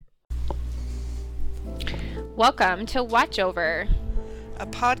Welcome to Watch Over, a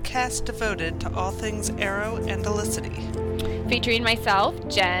podcast devoted to all things Arrow and Elicity. featuring myself,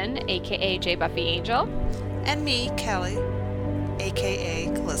 Jen, aka J Buffy Angel. And me, Kelly, aka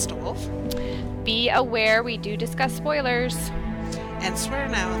Callista Wolf. Be aware we do discuss spoilers, And swear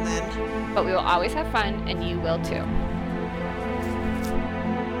now and then. but we will always have fun, and you will too.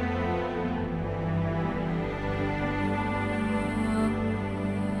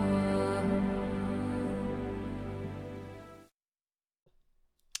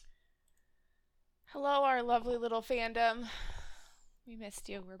 Hello, our lovely little fandom. We missed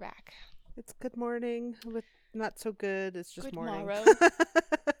you. We're back. It's good morning with not so good. It's just Good morning. morrow.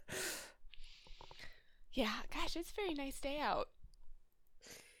 Yeah, gosh, it's a very nice day out.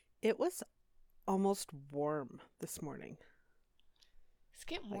 It was almost warm this morning. It's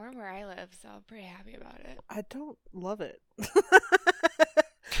getting warm where I live, so I'm pretty happy about it. I don't love it.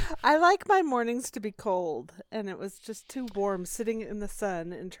 I like my mornings to be cold, and it was just too warm sitting in the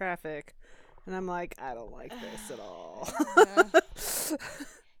sun in traffic. And I'm like, I don't like this at all.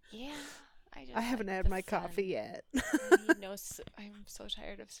 Yeah, I haven't like had the my sun. coffee yet. I'm so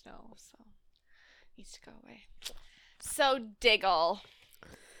tired of snow, so it needs to go away. So Diggle.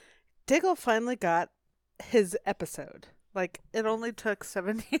 Diggle finally got his episode. Like, it only took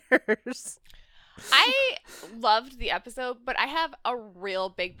 7 years. I loved the episode, but I have a real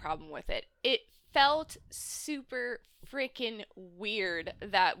big problem with it. It felt super freaking weird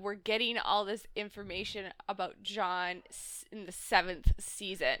that we're getting all this information about John in the 7th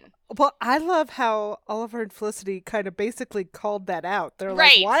season. Well, I love how Oliver and Felicity kind of basically called that out. They're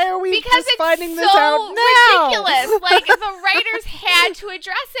Right. like, why are we Because just it's finding this so out now? ridiculous. Like, the writers had to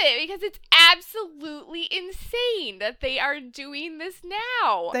address it because it's absolutely insane that they are doing this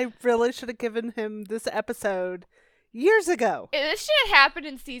now. They really should have given him this episode years ago. This should have happened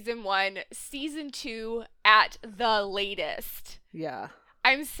in season 1, season 2 at the latest. Yeah.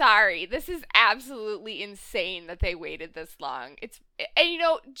 I'm sorry. This is absolutely insane that they waited this long. And you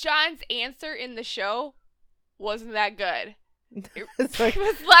know, John's answer in the show wasn't that good. It's like, It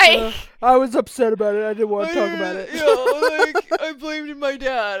was like, I was upset about it. I didn't want to talk about it. I blamed my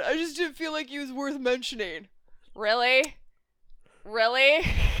dad. I just didn't feel like he was worth mentioning. Really? Really?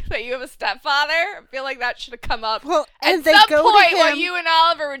 That you have a stepfather? I feel like that should have come up Well, at and they some go point to while him, you and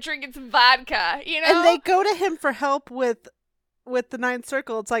Oliver were drinking some vodka, you know? and they go to him for help with the Ninth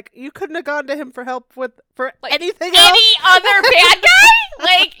Circle. It's like, you couldn't have gone to him for help for Like, anything else. Any other bad guy?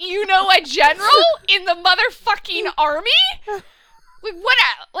 Like, you know, a general in the motherfucking army? Like, what?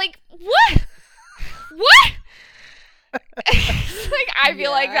 What? What? Like, I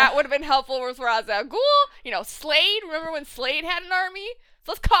feel like that would have been helpful with Ra's al Ghul. You know, Slade. Remember when Slade had an army?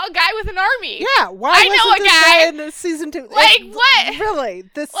 So let's call a guy with an army. Yeah, why I know wasn't a this guy. in the season 2? Like, what? Really,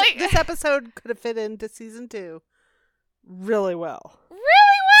 this Like- this episode could have fit into season 2 really well. Really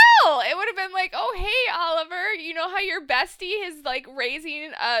well. It would have been like, oh, hey, Oliver, you know how your bestie is, like,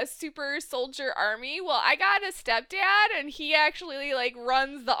 raising a super soldier army? Well, I got a stepdad, and he actually, like,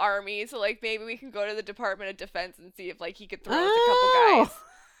 runs the army, so, like, maybe we can go to the Department of Defense and see if, like, he could throw us a couple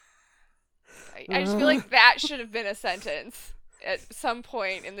guys. I just feel like that should have been a sentence at some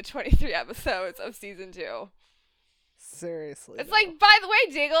point in the 23 episodes of season 2. Seriously. It's though. like, by the way,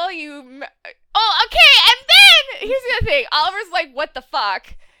 Diggle, oh, okay, and then, here's the other thing. Oliver's like, what the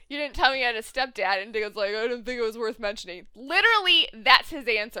fuck? You didn't tell me you had a stepdad, and Diggle's like, I didn't think it was worth mentioning. Literally, that's his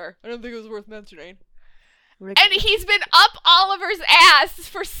answer. I don't think it was worth mentioning. Rick- And he's been up Oliver's ass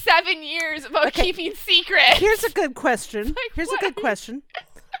for 7 years about keeping secrets. Here's a good question. Like, Here's what? a good question.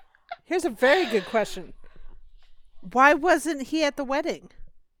 Here's a very good question. Why wasn't he at the wedding?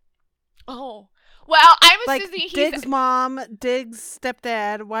 Oh. Well, I'm Like, assuming Diggs' mom, Diggs'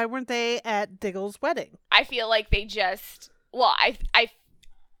 stepdad, why weren't they at Diggle's wedding? I feel like they just, well, I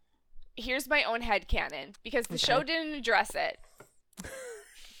here's my own headcanon, because the show didn't address it.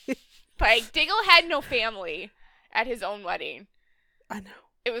 Like, Diggle had no family at his own wedding. I know.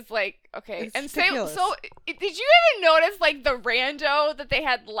 It was like, okay. It's And ridiculous. so did you even notice, like, the rando that they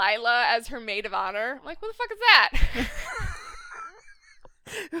had Lila as her maid of honor? I'm like, what the fuck is that?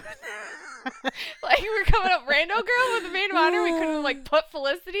 Like, we were coming up rando girl with the maid of honor. We couldn't, like, put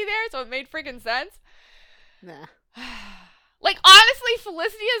Felicity there, so it made freaking sense. Nah. Like, honestly,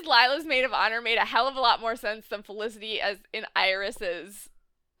 Felicity as Lila's maid of honor made a hell of a lot more sense than Felicity as in Iris's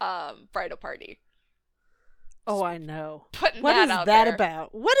bridal party. Oh, I know. Putting What that is out that there.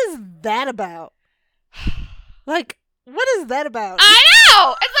 about? What is that about? Like, what is that about? I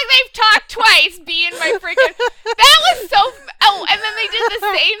know! It's like they've talked twice being my freaking... That was so... Oh, and then they did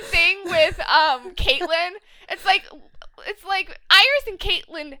the same thing with Caitlyn. It's like Iris and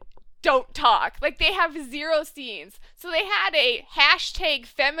Caitlyn don't talk. Like, they have 0 scenes. So they had a hashtag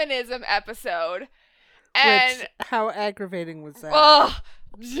feminism episode. And Which, how aggravating was that? oh,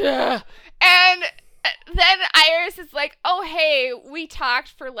 yeah. And then Iris is like, oh, hey, we talked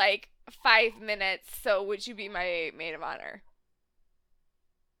for like 5 minutes, so would you be my maid of honor?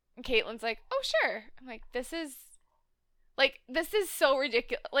 And Caitlin's like, oh, sure. I'm like, this is so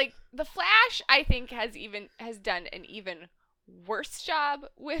ridiculous. Like, The Flash, I think, has done an even worse job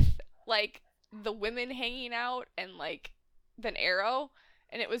with, like, the women hanging out and, like, than Arrow.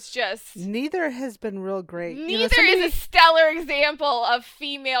 And it was just... Neither has been real great. Neither is a stellar example of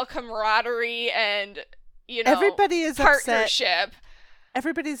female camaraderie and, everybody is partnership. Upset.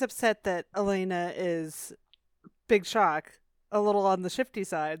 Everybody's upset that Elena is Big Shock, a little on the shifty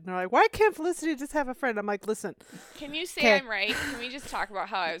side. And they're like, why can't Felicity just have a friend? I'm like, listen. Can you say I'm right? Can we just talk about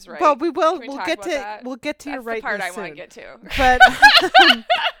how I was right? Well, we will. We'll get to that? We'll get to That's your rightness the part I soon. want to get to. But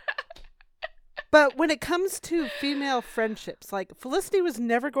but when it comes to female friendships, like Felicity was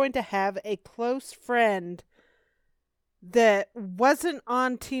never going to have a close friend that wasn't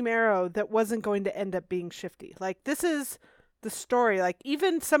on Team Arrow that wasn't going to end up being shifty. Like, this is the story. Like,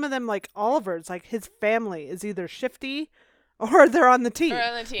 even some of them, like Oliver's, like his family is either shifty or they're on the team. Or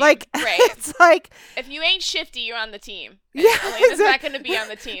on the team. Like, right. It's like, if you ain't shifty, you're on the team. And yeah, Elena's not going to be on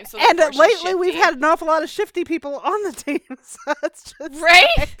the team. So and therefore she's lately we've shifty. had an awful lot of shifty people on the team. So it's just Right?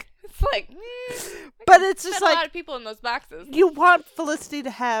 like, It's like, but it's just a like, lot of people in those boxes. you want Felicity to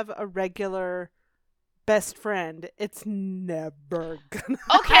have a regular best friend. It's never gonna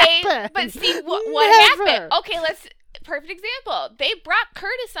Okay, happen. but see what Never. happened. Okay, perfect example. They brought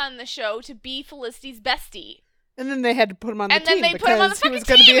Curtis on the show to be Felicity's bestie. And then they had to put him on the And team then they put him on the because he fucking was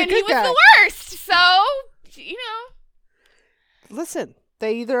going to team, be a and good he was guy. the worst. So, Listen,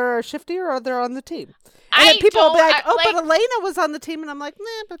 they either are shifty or they're on the team. I And then people will be don't- like, I- but Elena was on the team. And I'm like,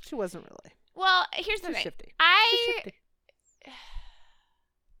 nah, but she wasn't really. well, here's the She's thing. shifty. She's I shifty.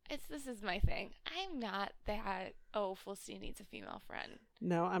 this is my thing. I'm not that, Felicity needs a female friend.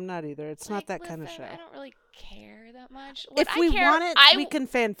 No, I'm not either. It's not that kind of show. I don't really care that much. If we want it, we can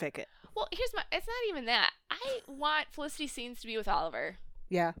fanfic it. Well, it's not even that. I want Felicity scenes to be with Oliver.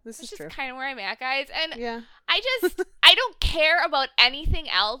 Yeah, this It's is true. just kind of where I'm at, guys. And Yeah. I don't care about anything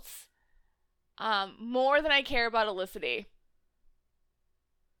else more than I care about Elicity.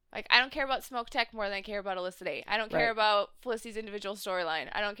 Like, I don't care about Smoke Tech more than I care about Elicity. I don't care Right. about Felicity's individual storyline.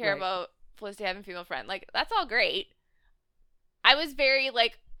 I don't care Right. about Felicity having a female friend. Like, that's all great. I was very,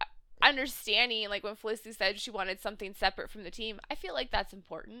 like, understanding, like, when Felicity said she wanted something separate from the team. I feel like that's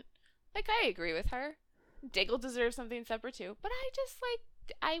important. Like, I agree with her. Diggle deserves something separate too. But I just, like,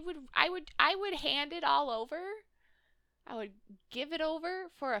 I would hand it all over. I would give it over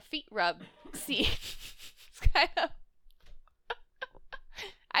for a feet rub scene. It's kind of...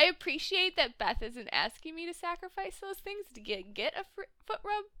 I appreciate that Beth isn't asking me to sacrifice those things to get a foot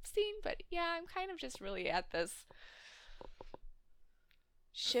rub scene, but yeah, I'm kind of just really at this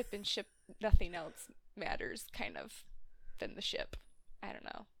ship nothing else matters kind of than the ship. I don't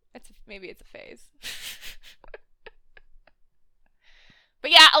know. Maybe it's a phase.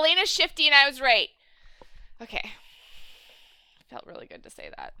 But yeah, Elena's shifty and I was right. Okay. Felt really good to say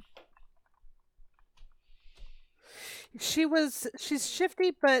that. She's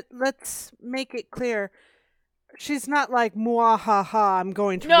shifty, but let's make it clear. She's not like, ha, I'm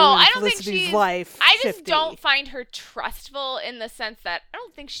going to ruin I don't think Felicity's she's life. I just shifty. don't find her trustful in the sense that I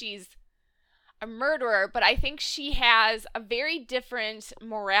don't think she's a murderer, but I think she has a very different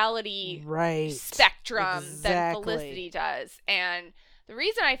morality right. spectrum than Exactly. Felicity does. And the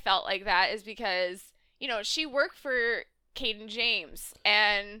reason I felt like that is because, she worked for Caden James,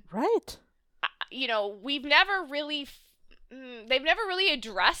 and Right. we've never really they've never really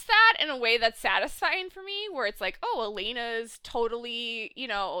addressed that in a way that's satisfying for me, where it's like, oh, Elena's totally,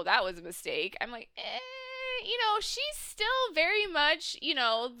 that was a mistake. I'm like, she's still very much,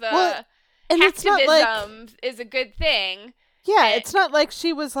 the And it's not activism like, is a good thing. yeah, and- it's not like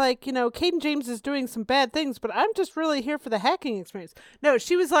she was like, Caden James is doing some bad things, but I'm just really here for the hacking experience. No,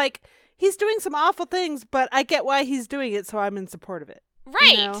 she was like, he's doing some awful things, but I get why he's doing it, so I'm in support of it.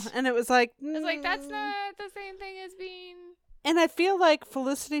 Right. And it was like, It's like, that's not the same thing as being... And I feel like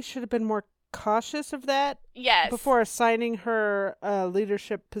Felicity should have been more cautious of that Yes. before assigning her a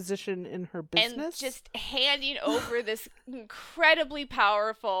leadership position in her business. And just handing over this incredibly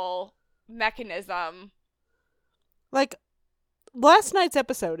powerful mechanism. Like last night's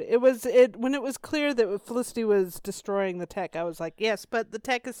episode, when it was clear that Felicity was destroying the tech, I was like, yes, but the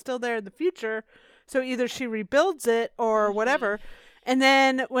tech is still there in the future, so either she rebuilds it or whatever. And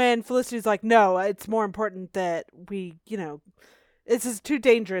then when Felicity's like, no, it's more important that we, this is too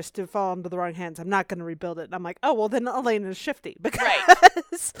dangerous to fall into the wrong hands. I'm not going to rebuild it. And I'm like, oh, well, then Elena's shifty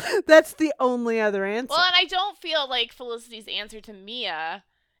because that's the only other answer. Well, and I don't feel like Felicity's answer to Mia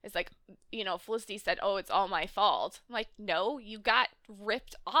is like, Felicity said, oh, it's all my fault. I'm like, no, you got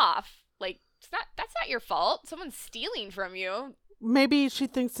ripped off. Like, that's not your fault. Someone's stealing from you. Maybe she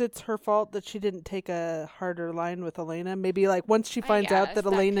thinks it's her fault that she didn't take a harder line with Elena. Maybe like once she finds out that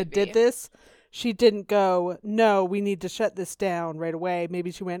Elena did this, she didn't go, no, we need to shut this down right away.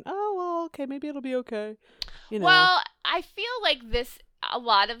 Maybe she went, oh, well, okay, maybe it'll be okay. Well, I feel like a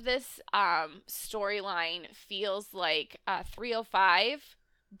lot of this storyline feels like 305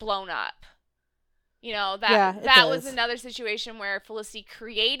 blown up. That was another situation where Felicity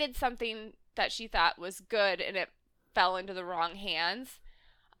created something that she thought was good and it fell into the wrong hands.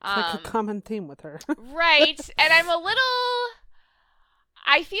 It's like a common theme with her. Right. And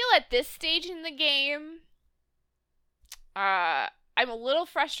I feel at this stage in the game, I'm a little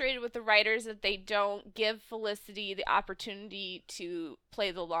frustrated with the writers that they don't give Felicity the opportunity to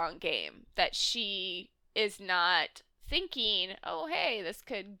play the long game. That she is not thinking, oh, hey, this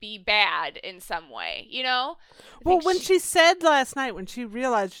could be bad in some way, Well, when she said last night, when she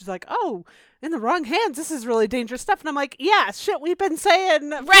realized, she's like, oh, in the wrong hands, this is really dangerous stuff. And I'm like, yeah, shit, we've been saying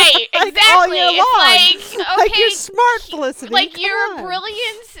right, like, exactly. all year long. It's like, okay, like you're smart, Felicity. Like you're a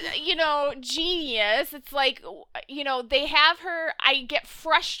brilliant, genius. It's like, they have her. I get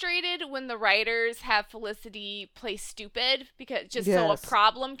frustrated when the writers have Felicity play stupid because so a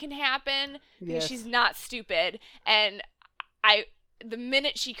problem can happen because she's not stupid. And the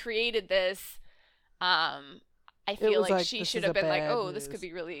minute she created this, I feel like she should have been like, oh, this could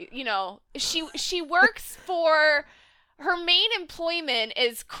be really, she works for, her main employment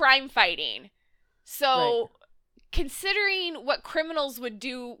is crime fighting. So considering what criminals would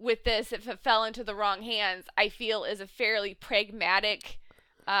do with this if it fell into the wrong hands, I feel is a fairly pragmatic.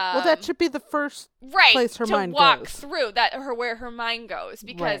 Well, that should be the first place her mind goes. To walk through where her mind goes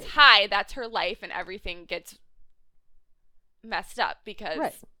because, that's her life and everything gets messed up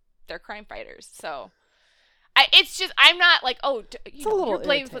because they're crime fighters. So. It's just, I'm not like, you're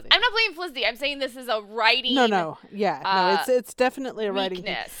blaming Felicity. I'm not blaming Felicity. I'm saying this is a writing. No. It's definitely a writing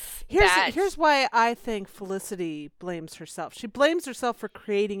weakness. Here's why I think Felicity blames herself. She blames herself for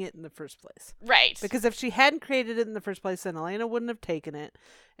creating it in the first place. Right. Because if she hadn't created it in the first place, then Elena wouldn't have taken it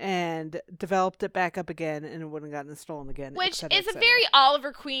and developed it back up again, and it wouldn't have gotten stolen again. Which is a very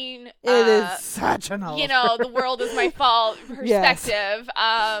Oliver Queen. It is such an Oliver. The world is my fault perspective.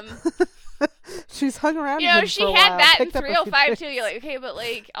 She's hung around. She had that in 305 too. You're like, okay, but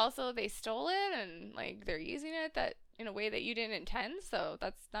like also they stole it and like they're using it that in a way that you didn't intend, so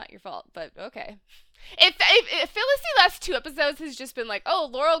that's not your fault. But okay, if Felicity last 2 episodes has just been like, oh,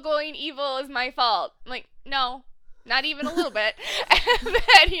 Laurel going evil is my fault, I'm like, no, not even a little bit. And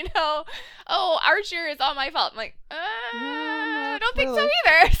then oh, Archer is all my fault. I'm like, I don't think so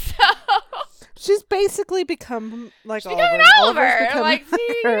either. So. She's basically become like Oliver. Like,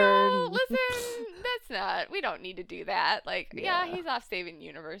 see, listen, we don't need to do that. Like, he's off saving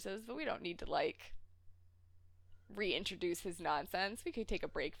universes, but we don't need to, like, reintroduce his nonsense. We could take a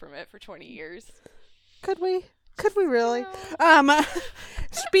break from it for 20 years. Could we? Could we really?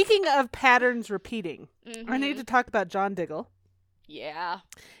 Speaking of patterns repeating, I need to talk about John Diggle. Yeah.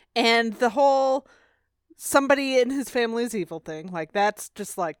 And the whole somebody in his family is evil thing. Like, that's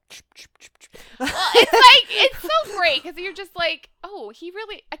just like... Well, it's like, it's so great, because you're just like, oh, he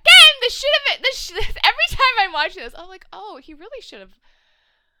really... Again, every time I'm watching this, I'm like, oh, he really should have...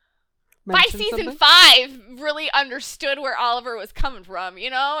 By season 5, really understood where Oliver was coming from,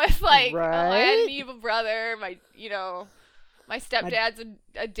 It's like, I had an evil brother, my stepdad's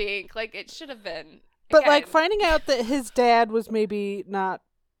a dink. Like, it should have been... But, like, finding out that his dad was maybe not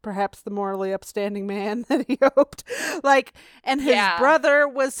perhaps the morally upstanding man that he hoped. Like, and his brother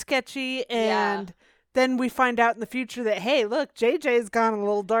was sketchy, and then we find out in the future that, hey, look, JJ's gone a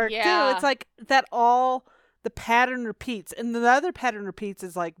little dark, too. It's like that all... The pattern repeats. And the other pattern repeats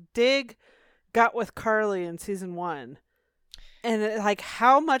is like Dig got with Carly in season 1. And like,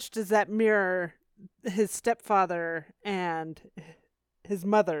 how much does that mirror his stepfather and his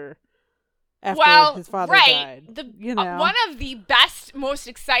mother after his father died? One of the best, most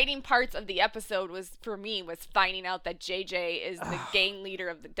exciting parts of the episode was finding out that JJ is the gang leader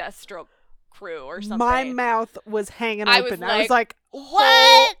of the Deathstroke crew or something. My mouth was hanging open. I was like,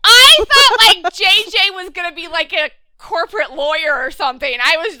 what? I thought like JJ was gonna be like a corporate lawyer or something.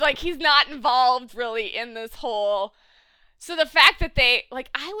 I was like, he's not involved really in this whole. So the fact that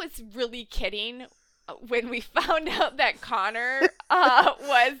I was really kidding when we found out that Connor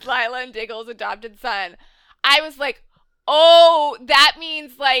was Lila and Diggle's adopted son. I was like, Oh, that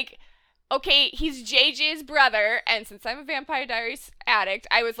means like, okay, he's JJ's brother, and since I'm a Vampire Diaries addict,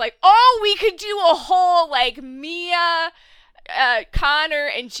 I was like, oh, we could do a whole like Mia, Connor,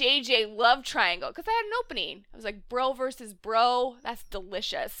 and JJ love triangle, because I had an opening. I was like, bro versus bro, that's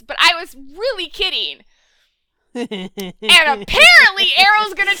delicious. But I was really kidding. And apparently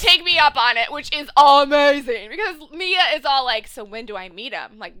Arrow's gonna take me up on it, which is amazing, because Mia is all like, so when do I meet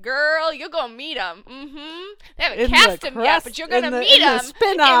him? I'm like, girl, you'll go meet him. They haven't cast him yet, but you're gonna meet him in the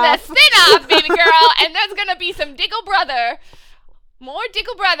spin-off, baby girl. And there's gonna be some Diggle brother, more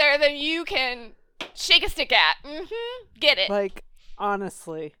Diggle brother than you can shake a stick at. Get it? Like,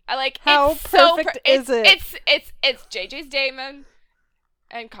 honestly, I like how it's perfect is it? It's JJ's Damon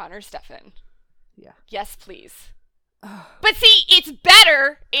and Connor Stefan. Yeah. Yes, please. But see, it's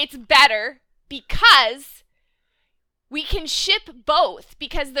better because we can ship both,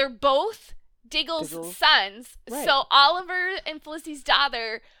 because they're both Diggle's sons. Right. So Oliver and Felicity's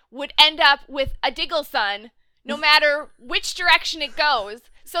daughter would end up with a Diggle son no matter which direction it goes.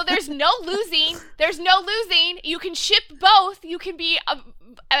 So there's no losing. You can ship both. You can be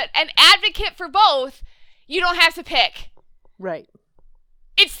an advocate for both. You don't have to pick. Right.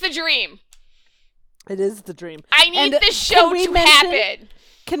 It's the dream. It is the dream. I need this show to happen.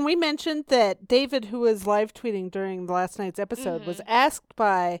 Can we mention that David, who was live tweeting during last night's episode, was asked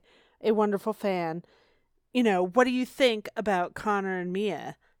by a wonderful fan, what do you think about Connor and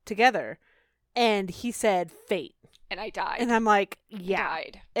Mia together? And he said, fate. And I died. And I'm like, yeah,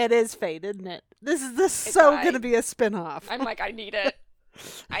 it is fate, isn't it? This is so going to be a spinoff. I'm like, I need it.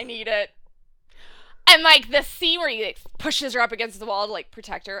 And, like, the scene where he like, pushes her up against the wall to, like,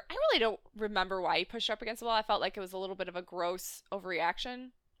 protect her. I really don't remember why he pushed her up against the wall. I felt like it was a little bit of a gross overreaction.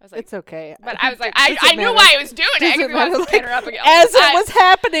 I was like, it's okay. But I was like, I knew why he was doing it. Because he wanted to pin her up again. As it was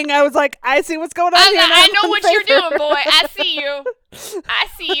happening, I was like, I see what's going on here. I know what you're doing, boy. I see you.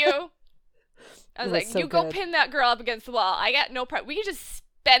 I was like, so go pin that girl up against the wall. I got no problem. We can just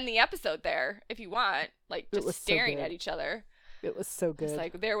spend the episode there if you want. Like, just staring at each other. It was so good. It's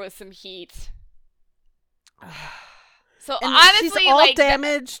like, there was some heat. So and honestly, she's all like,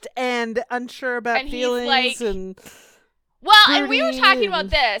 damaged and unsure about feelings, like, and and we were talking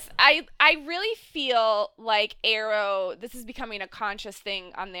about this. I really feel like Arrow, this is becoming a conscious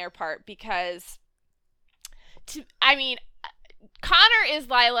thing on their part, because Connor is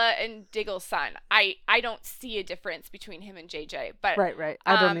Lila and Diggle's son. I don't see a difference between him and JJ, but right.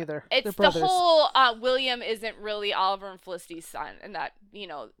 I don't either. It's the whole William isn't really Oliver and Felicity's son, and that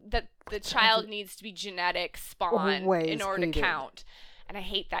that the child needs to be genetic spawn in order to count. And I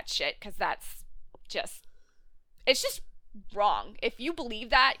hate that shit, because it's just wrong. If you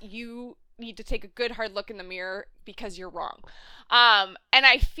believe that, you need to take a good hard look in the mirror, because you're wrong. And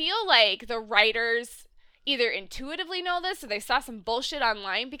I feel like the writers either intuitively know this or they saw some bullshit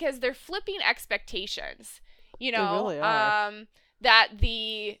online, because they're flipping expectations. They really are. That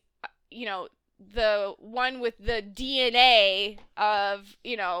the one with the DNA of,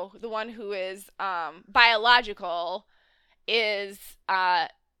 the one who is biological is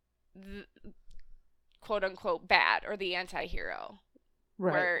quote unquote bad, or the anti-hero.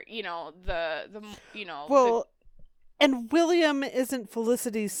 Right. Where, and William isn't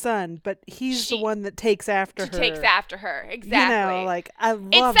Felicity's son, but he's the one that takes after her. Takes after her, exactly. I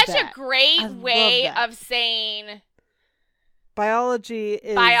love that. It's such a great way of saying biology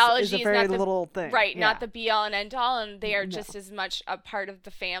is a very little thing. Right, not the be-all and end-all, and they are just as much a part of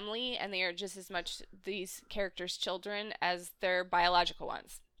the family, and they are just as much these characters' children as their biological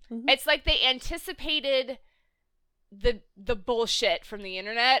ones. Mm-hmm. It's like they anticipated the bullshit from the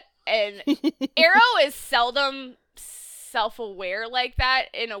internet, and Arrow is seldom self-aware like that,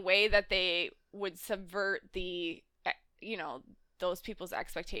 in a way that they would subvert the those people's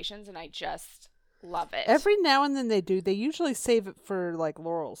expectations, and I just love it. Every now and then they do. They usually save it for like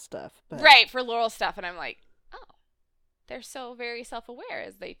Laurel stuff. But... Right, for Laurel stuff, and I'm like, oh, they're so very self-aware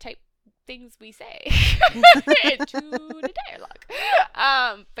as they type things we say into the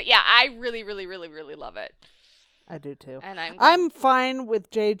dialogue. But yeah, I really, really, really, really love it. I do too. And I'm fine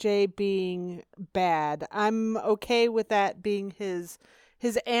with JJ being bad. I'm okay with that being his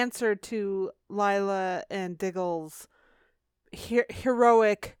answer to Lila and Diggle's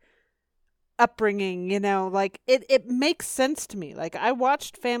heroic upbringing. Like it makes sense to me. Like, I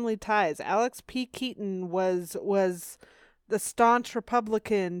watched Family Ties. Alex P. Keaton was the staunch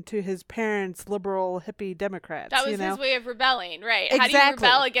Republican to his parents' liberal hippie Democrats. That was his way of rebelling, right? Exactly. How do you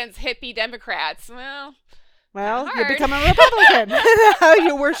rebel against hippie Democrats? Well, you become a Republican. How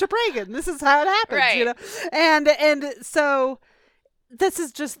you worship Reagan. This is how it happens, right. And so this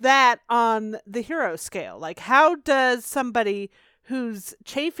is just that on the hero scale. Like, how does somebody who's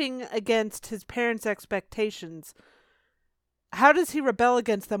chafing against his parents' expectations, how does he rebel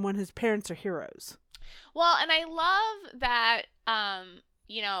against them when his parents are heroes? Well, and I love that,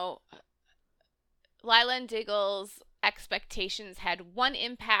 you know, Lila and Diggle's expectations had one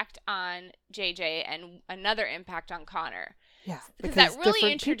impact on JJ and another impact on Connor. Yeah, because that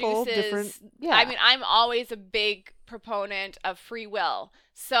really introduces. I mean, I'm always a big proponent of free will,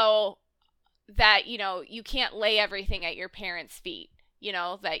 so that, you know, you can't lay everything at your parents' feet. You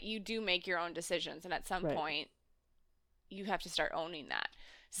know, that you do make your own decisions, and at some point, you have to start owning that.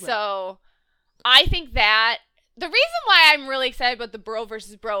 Right. So, I think that the reason why I'm really excited about the bro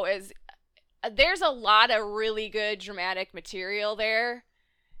versus bro is there's a lot of really good dramatic material there,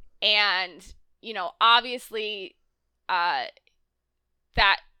 and, you know, obviously.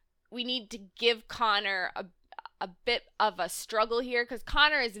 That we need to give Connor a bit of a struggle here, because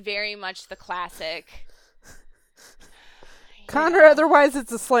Connor is very much the classic. Connor, otherwise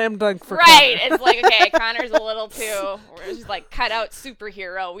it's a slam dunk for right. Connor. It's like, okay, Connor's a little too, we're just like cut out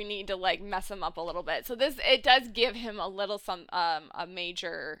superhero. We need to like mess him up a little bit. So it does give him a little a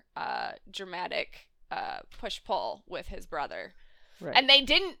major dramatic push pull with his brother. Right. And they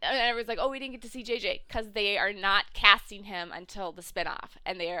didn't, and everyone's like, oh, we didn't get to see JJ, because they are not casting him until the spinoff,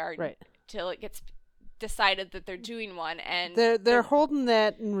 and they are till it gets decided that they're doing one, and they're holding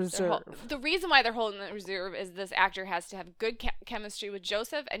that in reserve. The reason why they're holding that in reserve is this actor has to have good chemistry with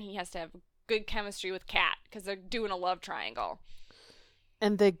Joseph, and he has to have good chemistry with Kat, because they're doing a love triangle.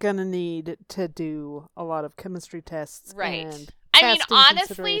 And they're gonna need to do a lot of chemistry tests, right? And I mean,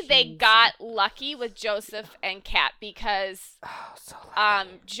 honestly, they got lucky with Joseph and Kat, because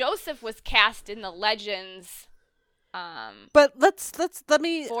Joseph was cast in the Legends. But let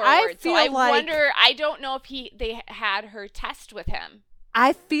me. Forward. I feel I like wonder. I don't know if they had her test with him.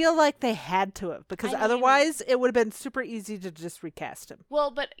 I feel like they had to have, because otherwise it would have been super easy to just recast him.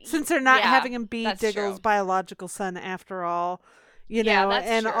 Well, but since they're not having him be Diggle's biological son after all. You know,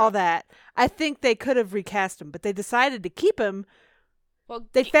 and true. all that. I think they could have recast him, but they decided to keep him. Well,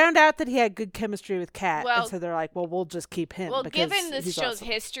 they found out that he had good chemistry with Kat, and so they're like, well, we'll just keep him. Well, because given this show's awesome.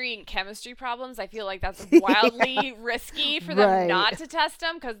 History and chemistry problems, I feel like that's wildly risky for them not to test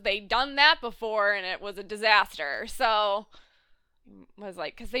him, because they've done that before, and it was a disaster. So, was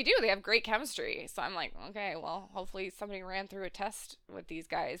like, because they have great chemistry. So I'm like, okay, well, hopefully somebody ran through a test with these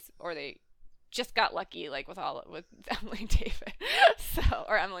guys, or they just got lucky, like with Emily and David,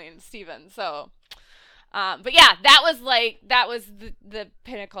 or Emily and Steven. So, but yeah, that was the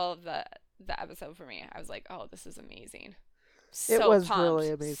pinnacle of the episode for me. I was like, oh, this is amazing. It was really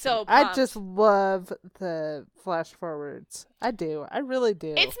amazing. So pumped. I just love the flash forwards. I do. I really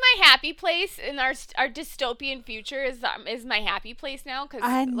do. It's my happy place in our dystopian future. Is my happy place now? Because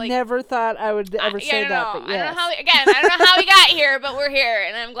I never thought I would ever say that. But yes. I don't know how we got here, but we're here,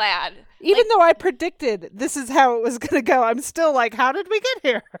 and I'm glad. Even though I predicted this is how it was going to go, I'm still like, how did we get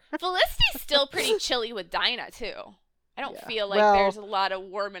here? Felicity's still pretty chilly with Dinah too. I don't feel like there's a lot of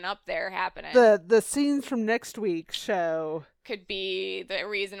warming up there happening. The scenes from next week's show could be the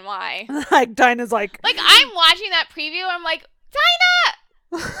reason why. Like Dinah's like I'm watching that preview. I'm like,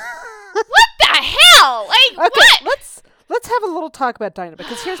 Dinah, what the hell? Like, okay, what? Let's have a little talk about Dinah,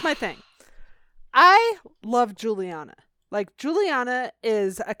 because here's my thing. I love Juliana. Like, Juliana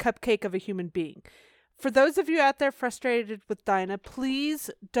is a cupcake of a human being. For those of you out there frustrated with Dinah,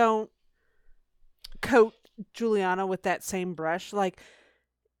 please don't coat Juliana with that same brush. Like,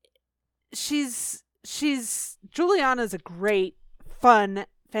 Juliana's a great, fun,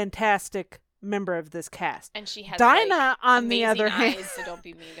 fantastic member of this cast. And she has Dinah, on the other hand, eyes, so don't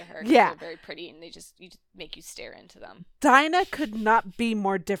be mean to her. Yeah, they're very pretty, and you just make you stare into them. Dinah could not be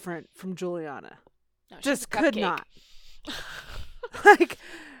more different from Juliana. No, just could not. Like,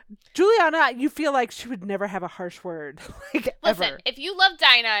 Juliana, you feel like she would never have a harsh word. Like, listen, ever. If you love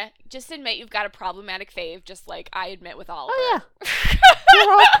Dinah, just admit you've got a problematic fave, just like I admit with Oliver. Oh, yeah.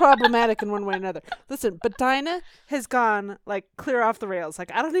 We're all problematic in one way or another. Listen, but Dinah has gone, like, clear off the rails.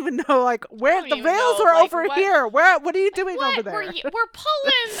 Like, I don't even know, like, where the rails are over here. What are you doing over there? We're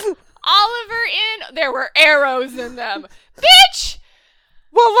pulling Oliver in. There were arrows in them. Bitch!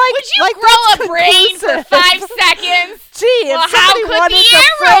 Well, like, would you grow a brain for 5 seconds? Gee, if somebody wanted to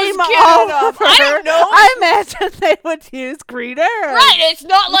frame Oliver, I don't know. I imagine they would use green arrows. Right, it's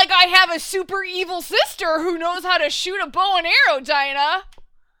not like I have a super evil sister who knows how to shoot a bow and arrow, Dinah.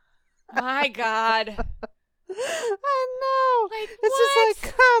 My God. I know. Like, it's what? just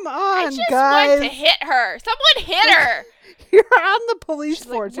like, come on, I just guys. want to hit her. Someone hit her. You're on the police She's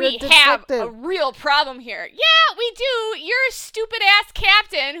force. like, You're we a have a detective. real problem here. Yeah, we do. You're a stupid ass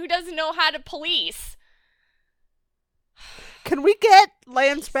captain who doesn't know how to police. Can we get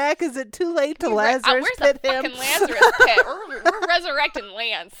Lance back? Is it too late to Lazarus where's pit the him? fucking Lazarus pit? We're resurrecting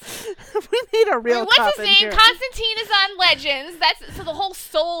Lance. We need a real What's cop his in name? here. Constantine is on Legends. So the whole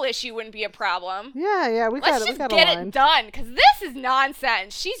soul issue wouldn't be a problem. Yeah, we Let's got it. We just got a get line. it done, because this is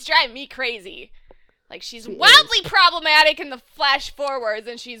nonsense. She's driving me crazy. Like, she's She wildly problematic in the flash forwards,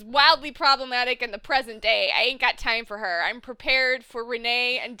 and she's wildly problematic in the present day. I ain't got time for her. I'm prepared for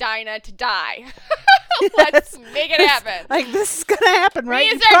Renee and Dinah to die. Let's make it happen. Like, this is gonna happen, right?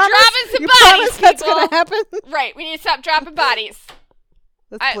 need to You start promise? dropping some You bodies, promise that's people. gonna happen? Right, we need to stop dropping bodies.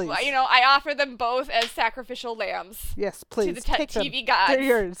 Please. I offer them both as sacrificial lambs Yes, please. to the Take them. TV gods. They're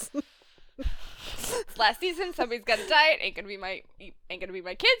yours. It's last season, somebody's gotta die. It ain't gonna be my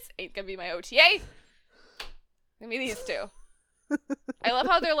kids. Ain't gonna be my OTA. Gonna be these two. I love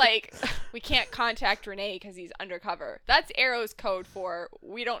how they're like, we can't contact Renee because he's undercover. That's Arrow's code for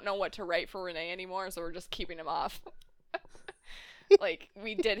we don't know what to write for Renee anymore, so we're just keeping him off. Like,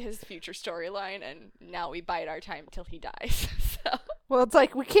 we did his future storyline, and now we bide our time till he dies. So. Well, it's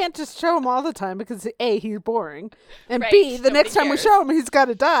like we can't just show him all the time because A, he's boring, and Right, B, the nobody next time we cares. show him, he's got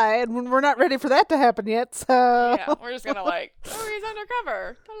to die, and we're not ready for that to happen yet. So Yeah, we're just gonna like, oh, he's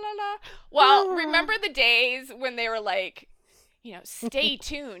undercover. La-la-la. Well, remember the days when they were like, stay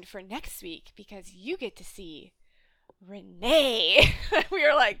tuned for next week because you get to see Renee. We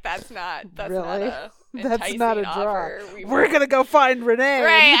were like, that's not Really? a that's not a enticing draw. offer. We're gonna go find Renee. and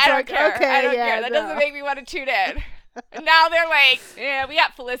Right, he's I don't like, care. Okay, I don't yeah, care. That doesn't no. make me want to tune in. And now they're like, yeah, we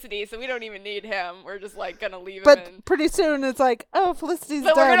got Felicity, so we don't even need him. We're just like gonna leave him. But pretty soon it's like, oh, Felicity's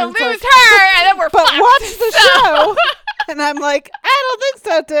But done. we're gonna and it's lose like, her, and then we're But fucked. watch the So- show. And I'm like, I don't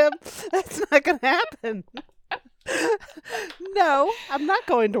think so, Tim. That's not gonna happen. No, I'm not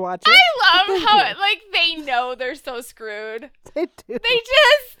going to watch it. I love Thank how you. they know they're so screwed. They do. They're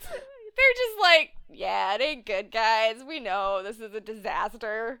just like, yeah, it ain't good, guys. We know this is a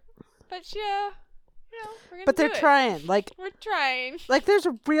disaster, but yeah, we're gonna But they're do it. trying. Like We're trying. there's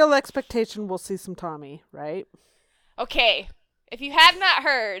a real expectation we'll see some Tommy, right? Okay, if you have not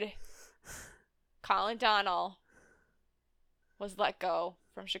heard, Colin Donnell was let go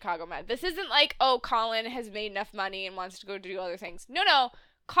from Chicago Med. This isn't like, oh, Colin has made enough money and wants to go do other things. No.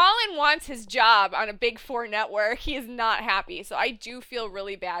 Colin wants his job on a Big Four network. He is not happy. So I do feel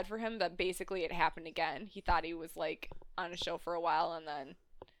really bad for him that basically it happened again. He thought he was like on a show for a while and then.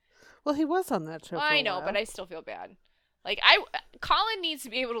 Well, he was on that show. Well, for a I know, while. but I still feel bad. Like Colin needs to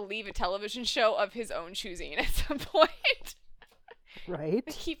be able to leave a television show of his own choosing at some point. Right.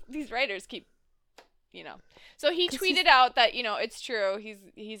 These writers keep. So he tweeted out that it's true.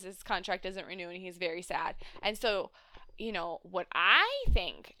 His contract isn't renewing. He's very sad, and so what I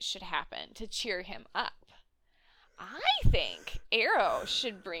think should happen to cheer him up. I think Arrow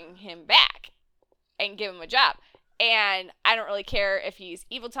should bring him back and give him a job. And I don't really care if he's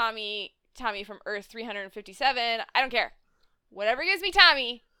evil Tommy from Earth 357. I don't care. Whatever gives me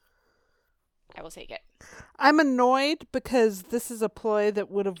Tommy, I will take it. I'm annoyed because this is a ploy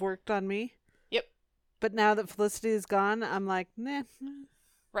that would have worked on me. Yep. But now that Felicity is gone, I'm like, nah.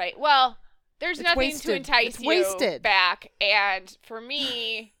 Right. Well, there's It's nothing wasted. to entice It's you wasted. back. And for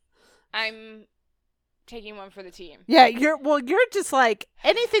me, I'm taking one for the team. Yeah, you're just like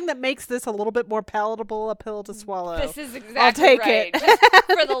anything that makes this a little bit more palatable, a pill to swallow. This is exactly I'll take right. it. Just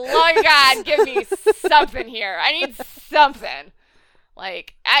for the love of God, give me something here. I need something.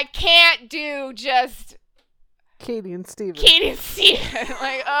 Like, I can't do just Katie and Steven. Katie and Steven.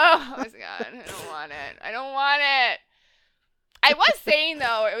 Like, oh my God, I don't want it. I don't want it. I was saying,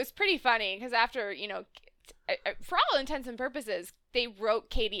 though, it was pretty funny because after, for all intents and purposes, they wrote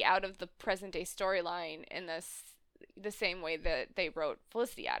Katie out of the present day storyline in the same way that they wrote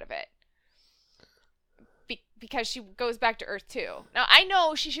Felicity out of it. Because she goes back to Earth 2. Now, I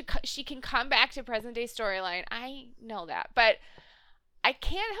know she can come back to present day storyline. I know that. But I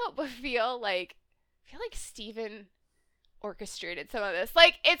can't help but feel like Steven orchestrated some of this.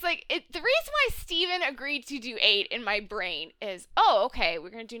 Like, it's like, the reason why Steven agreed to do 8 in my brain is, oh, okay, we're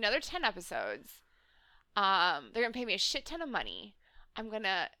going to do another 10 episodes. They're going to pay me a shit ton of money.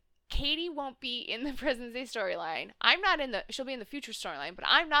 Katie won't be in the present day storyline. She'll be in the future storyline, but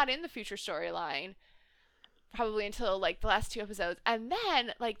I'm not in the future storyline probably until like the last 2 episodes. And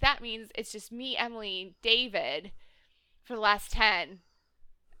then like that means it's just me, Emily, David for the last 10.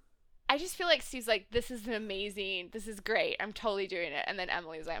 I just feel like Steve's like, this is great. I'm totally doing it. And then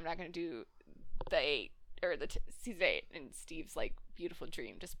Emily's like, I'm not going to do the 8 or season 8. And Steve's like, beautiful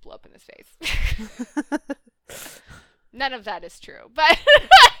dream just blew up in his face. None of that is true, but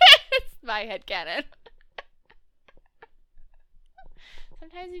it's my headcanon.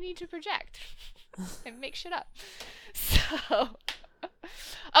 Sometimes you need to project and make shit up. So,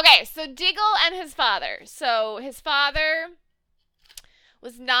 okay, so Diggle and his father. So his father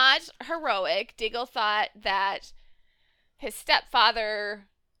was not heroic. Diggle thought that his stepfather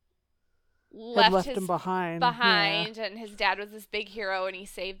left him behind. and his dad was this big hero and he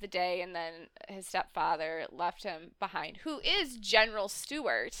saved the day, and then his stepfather left him behind, who is General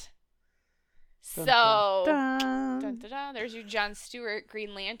Stewart. Dun, So dun, dun. dun, dun, dun, there's your John Stewart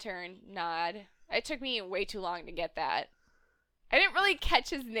Green Lantern nod. It took me way too long to get that. I didn't really catch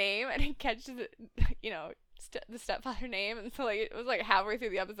his name. I didn't catch the stepfather name, and so like it was like halfway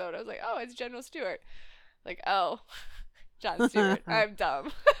through the episode I was like, oh, it's General Stewart. Like, oh, John Stewart. I'm dumb.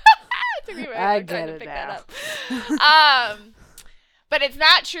 It took me a long time to pick that up. But it's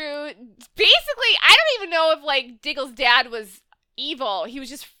not true. Basically, I don't even know if like Diggle's dad was evil. He was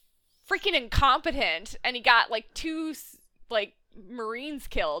just freaking incompetent, and he got like 2 like Marines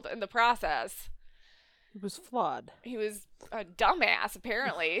killed in the process. He was flawed. He was a dumbass,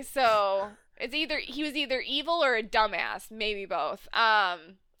 apparently. So he was either evil or a dumbass, maybe both.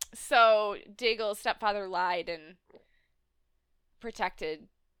 So Diggle's stepfather lied and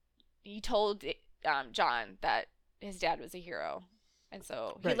he told John that his dad was a hero, and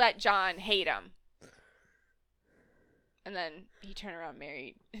so he let John hate him. And then he turned around and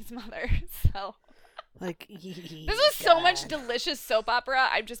married his mother. So, like, this was so much delicious soap opera.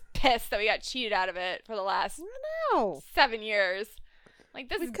 I'm just pissed that we got cheated out of it for the last 7 years. Like,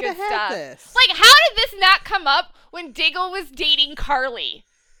 this is good stuff. Like, how did this not come up when Diggle was dating Carly?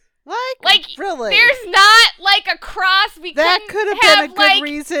 Like, really? There's not like a cross. That could have been a good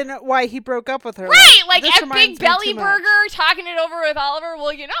reason why he broke up with her. Right, like at Big Belly Burger, talking it over with Oliver.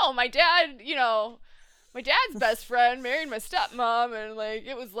 Well, my dad's best friend married my stepmom, and like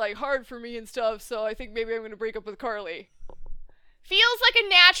it was like hard for me and stuff, so I think maybe I'm gonna break up with Carly. Feels like a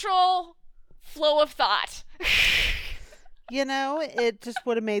natural flow of thought. It just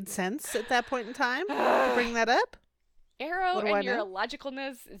would have made sense at that point in time to bring that up. Arrow and your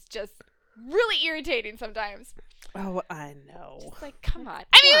illogicalness is just really irritating sometimes. Oh, I know. Just like, come on.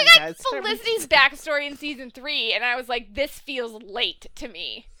 I mean, we got Felicity's backstory in season 3, and I was like, this feels late to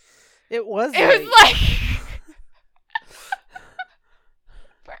me. It was like...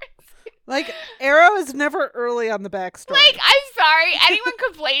 Like, Arrow is never early on the backstory. Like, I'm sorry. Anyone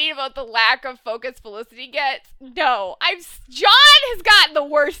complaining about the lack of focus Felicity gets? No. John has gotten the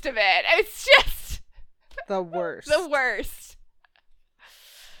worst of it. It's just... the worst. The worst.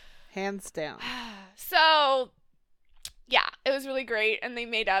 Hands down. So, yeah, it was really great, and they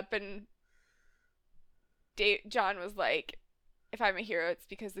made up, and John was like, if I'm a hero, it's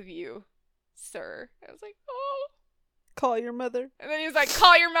because of you, sir. I was like, oh. Call your mother. And then he was like,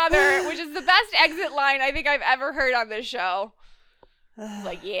 call your mother, which is the best exit line I think I've ever heard on this show.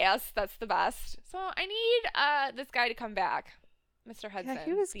 Like, yes, that's the best. So I need this guy to come back. Mr. Hudson. Yeah,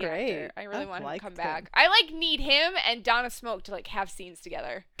 he was great. Actor. I really want him to come back. I need him and Donna Smoke to have scenes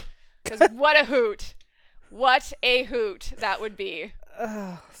together. Because what a hoot. What a hoot that would be.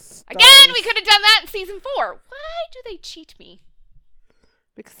 Again, we could have done that in season 4. Why do they cheat me?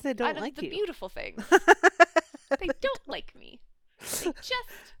 Because they don't like you. The beautiful things. They don't like me.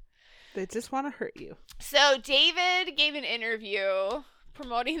 They just want to hurt you. So David gave an interview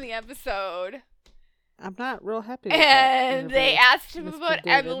promoting the episode. I'm not real happy with and they asked him about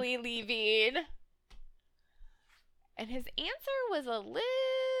Emily leaving. And his answer was a little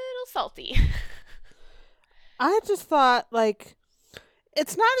salty. I just thought, like,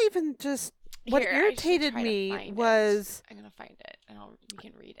 it's not even just... What Here, irritated me was... I'm going to find it, and we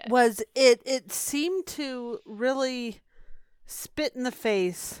can read it. Was it seemed to really spit in the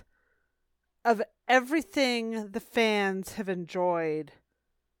face of everything the fans have enjoyed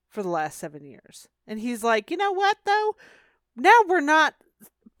for the last 7 years. And he's like, you know what, though? Now we're not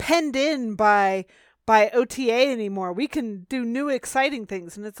penned in by OTA anymore. We can do new, exciting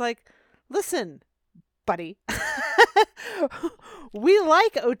things. And it's like, listen, buddy, we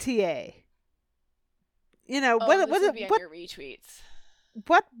like OTA. What would be on your retweets?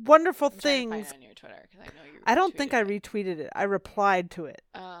 What wonderful I'm things? Find it on your Twitter, 'cause I know you. I don't think I retweeted it. I replied to it.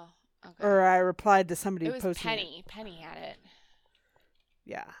 Oh, okay. Or I replied to somebody it was posting Penny. it. Penny had it.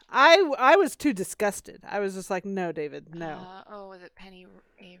 Yeah, I was too disgusted. I was just like, no, David, no. Was it Penny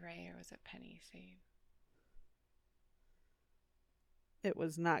A. Ray or was it Penny C? It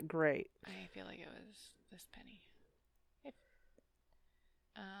was not great. I feel like it was this Penny.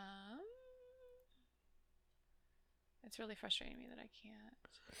 It's really frustrating me that I can't.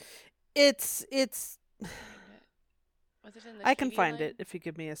 It's Find it. Was it in the I can TV find line? it if you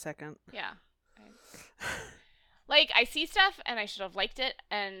give me a second. Yeah. Like, I see stuff and I should have liked it,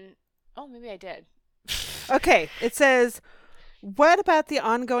 and maybe I did. Okay, it says, what about the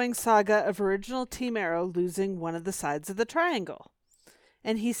ongoing saga of original Team Arrow losing one of the sides of the triangle?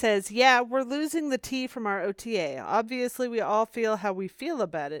 And he says, yeah, we're losing the T from our OTA. Obviously, we all feel how we feel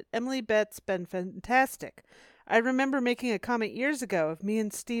about it. Emily Bett's been fantastic. I remember making a comment years ago of me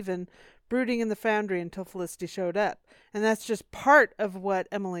and Steven brooding in the Foundry until Felicity showed up. And that's just part of what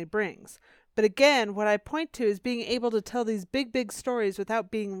Emily brings. But again, what I point to is being able to tell these big, big stories without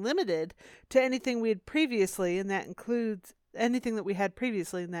being limited to anything we had previously, and that includes anything that we had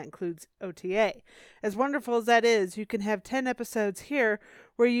previously, and that includes OTA. As wonderful as that is, you can have 10 episodes here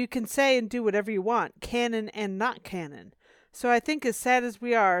where you can say and do whatever you want, canon and not canon. So I think as sad as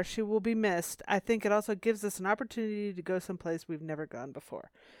we are, she will be missed. I think it also gives us an opportunity to go someplace we've never gone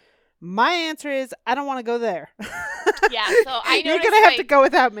before. My answer is I don't want to go there. Yeah, so I noticed, you're gonna have to go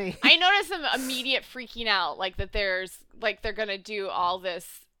without me. I noticed some immediate freaking out, like that there's like they're gonna do all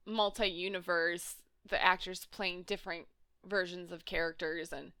this multi-universe, the actors playing different versions of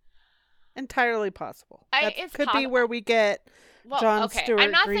characters, and entirely possible. That it's could be where we get John Stewart.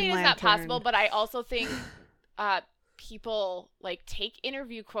 I'm not Green saying it's not Lantern. possible, but I also think people like take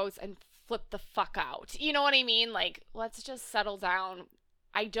interview quotes and flip the fuck out. You know what I mean? Like, let's just settle down.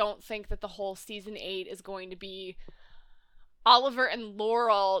 I don't think that the whole season 8 is going to be Oliver and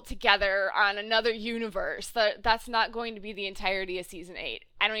Laurel together on another universe. That's not going to be the entirety of season 8.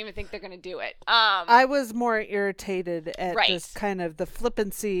 I don't even think they're going to do it. I was more irritated at Right. just kind of the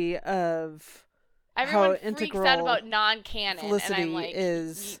flippancy of everyone how freaks out about non-canon, Felicity and I'm like,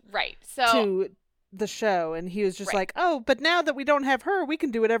 is right. So to the show, and he was just Right. like, oh, but now that we don't have her, we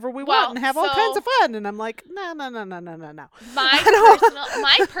can do whatever we Well, want and have all so- kinds of fun. And I'm like, no.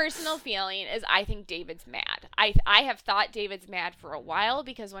 my personal feeling is I think David's mad. I have thought David's mad for a while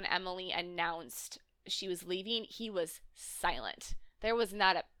because when Emily announced she was leaving, he was silent. There was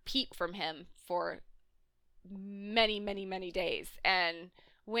not a peep from him for many, many, many days. And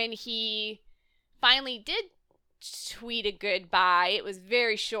when he finally did tweet a goodbye, it was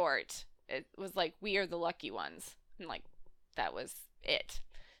very short. It was like, we are the lucky ones. And like, that was it.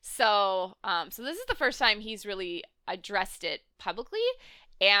 So, so this is the first time he's really addressed it publicly.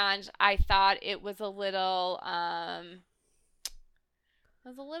 And I thought it was a little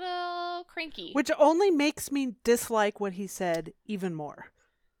cranky. Which only makes me dislike what he said even more.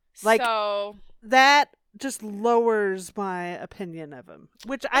 Like, so, that just lowers my opinion of him.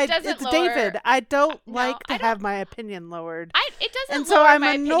 Which it's lower- David. I don't No, like to I don't- have my opinion lowered. it doesn't And so lower I'm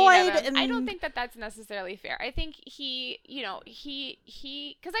my opinion annoyed of him. I don't and- think that that's necessarily fair. I think he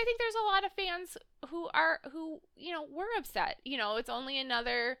because I think there's a lot of fans who were upset. It's only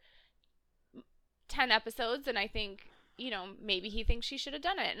another 10 episodes, and I think, maybe he thinks she should have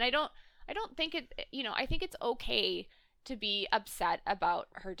done it. And I don't think it, I think it's okay to be upset about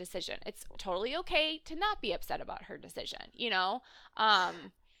her decision. It's totally okay to not be upset about her decision, Yeah.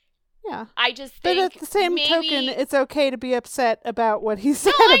 I just But think at the same maybe, token, it's okay to be upset about what he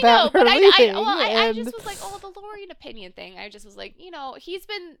said no, I know, about her but leaving. I and just was like, the Lorian opinion thing. I just was like, he's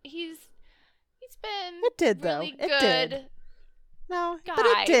been It did, though. really It good did. No, guy, but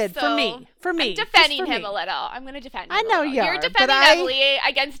it did for so me. For me, I'm defending just for him me. a little. I'm going to defend him. I know a little. you You're are, but defending I- Emily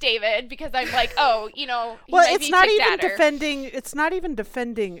against David because I'm like, he Well, might it's be not ticked even at her. defending. It's not even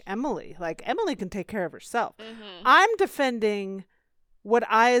defending Emily. Like, Emily can take care of herself. Mhm. I'm defending what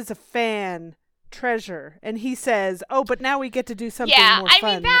I, as a fan, treasure. And he says, "Oh, but now we get to do something more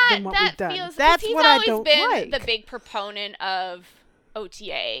fun than what we've done." feels. That's he's what I always don't been like. the big proponent of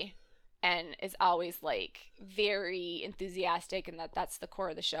OTA, and is always like very enthusiastic, and that's the core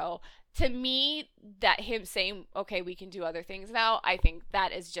of the show. To me, that him saying, "Okay, we can do other things now," I think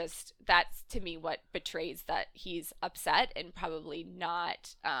that's to me what betrays that he's upset and probably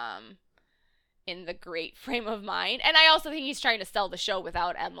not in the great frame of mind. And I also think he's trying to sell the show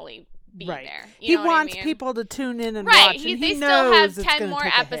without Emily being Right. there. He You know what I wants mean? people to tune in and Right. watch. And They he still knows have it's 10 gonna more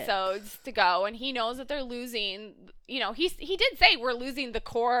take a hit. episodes to go, and he knows that they're losing. He did say we're losing the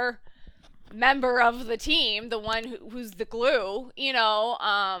core member of the team, the one who's the glue.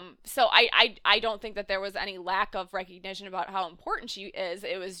 So I don't think that there was any lack of recognition about how important she is.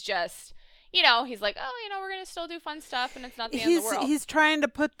 It was just, he's like, we're gonna still do fun stuff, and it's not the end of the world. He's trying to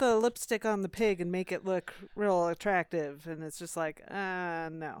put the lipstick on the pig and make it look real attractive, and it's just like,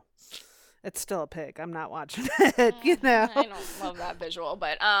 no, it's still a pig. I'm not watching it. I don't love that visual,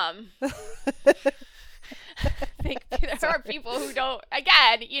 but I think there are people who don't.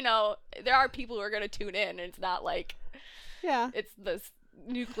 Again, there are people who are going to tune in, and it's not like Yeah. it's this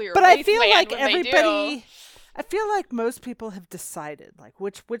nuclear. But I feel wasteland like when they everybody. do. I feel like most people have decided like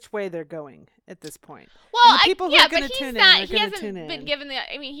which way they're going at this point. Well, And the people who are going to but tune he's not. in are He going to tune hasn't been in. given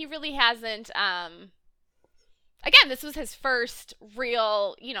the. I mean, he really hasn't. Again, this was his first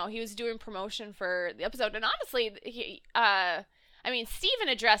real. He was doing promotion for the episode, and honestly, Steven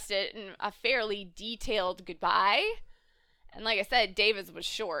addressed it in a fairly detailed goodbye. And like I said, David's was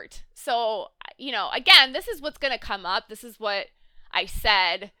short. So, again, this is what's going to come up. This is what I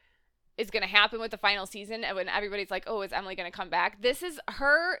said is going to happen with the final season. And when everybody's like, oh, is Emily going to come back? This is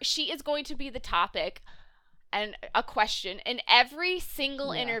her. She is going to be the topic and a question in every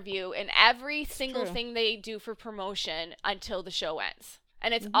single interview and every single thing they do for promotion until the show ends.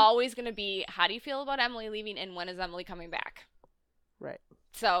 And it's always going to be, how do you feel about Emily leaving and when is Emily coming back? Right.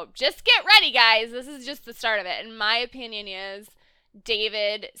 So just get ready, guys. This is just the start of it. And my opinion is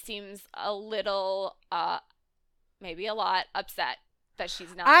David seems a little, maybe a lot upset that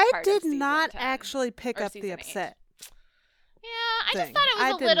she's not I part did of season not 10 actually pick or up the season 8. upset. Yeah, I just thing. thought it was I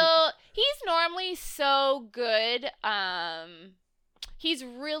a didn't. little. He's normally so good. He's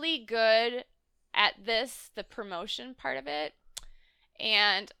really good at the promotion part of it.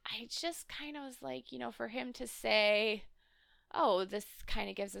 And I just kind of was like, for him to say, oh, this kind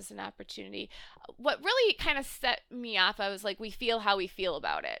of gives us an opportunity. What really kind of set me off, I was like, we feel how we feel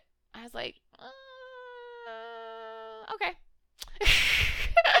about it. I was like, okay.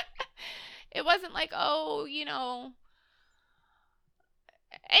 It wasn't like, oh,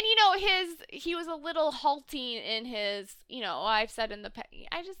 and he was a little halting in his, I've said in the past,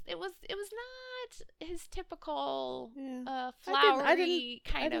 it was not his typical flowery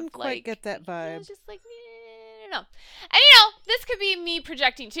kind I didn't of quite like get that vibe. It was just like no. And this could be me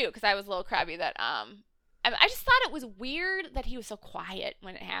projecting too, because I was a little crabby that I just thought it was weird that he was so quiet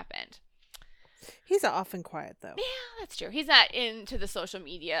when it happened. He's often quiet though. Yeah, that's true. He's not into the social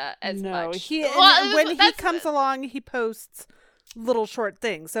media as much. When he comes along, he posts little short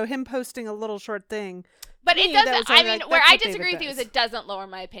things. So him posting a little short thing. But it doesn't. I mean, where I disagree David with you is it doesn't lower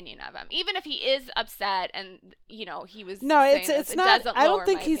my opinion of him. Even if he is upset and he was no, saying it's it not. doesn't I lower don't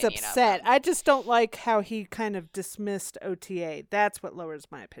think my he's opinion of upset. him. I just don't like how he kind of dismissed OTA. That's what lowers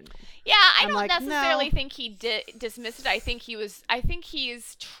my opinion. Yeah, I I'm don't like, necessarily no. think he dismissed it. I think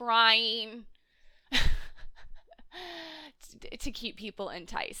he's trying to keep people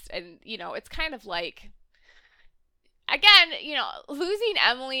enticed, and it's kind of like, again, losing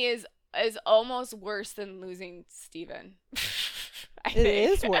Emily is almost worse than losing Steven. It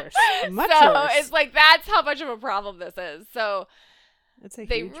is worse. Much so worse. it's like that's how much of a problem this is. So It's a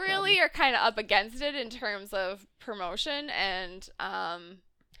they huge really problem. are kind of up against it in terms of promotion. And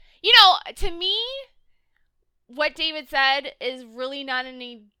to me, what David said is really not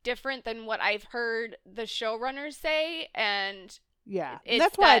any different than what I've heard the showrunners say. And Yeah, it's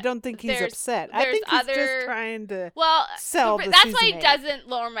that's why I that don't think he's there's- upset. I there's think he's other- just trying to well, sell the that's why season it 8. doesn't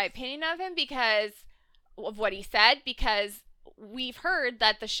lower my opinion of him because of what he said, because we've heard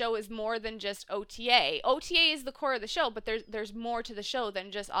that the show is more than just OTA. OTA is the core of the show, but there's more to the show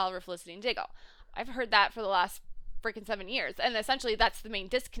than just Oliver, Felicity, and Diggle. I've heard that for the last freaking 7 years, and essentially that's the main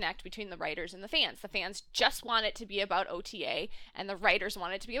disconnect between the writers and the fans. The fans just want it to be about OTA, and the writers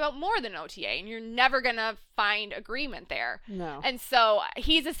want it to be about more than OTA, and you're never gonna find agreement there. No. And so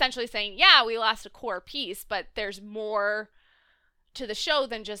he's essentially saying, yeah, we lost a core piece, but there's more to the show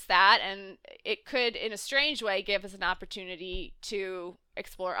than just that, and it could, in a strange way, give us an opportunity to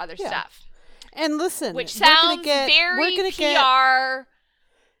explore other stuff. And listen, Which we're gonna sounds get, very we're gonna PR.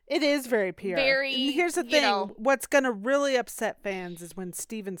 It is very PR. Very, and here's the you thing: know- what's gonna really upset fans is when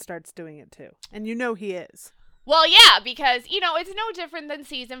Steven starts doing it too, and he is. Well, yeah, because, it's no different than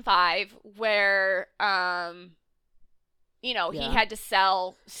season 5 where, he had to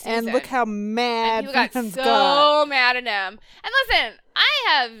sell Susan. And look how mad and people got fans so got. mad at him. And listen, I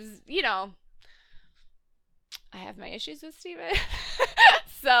have, I have my issues with Steven.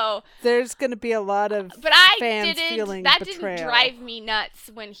 So, There's gonna be a lot of but I fans feeling that betrayal. didn't drive me nuts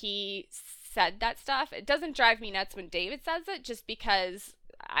when he said that stuff. It doesn't drive me nuts when David says it, just because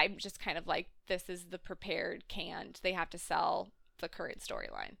I'm just kind of like, this is the prepared canned. They have to sell the current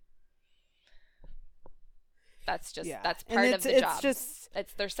storyline. That's just that's part of the job.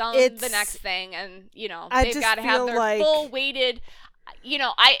 They're selling the next thing, and they've got to have their full weighted.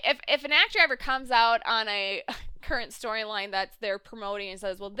 If an actor ever comes out on a current storyline that they're promoting and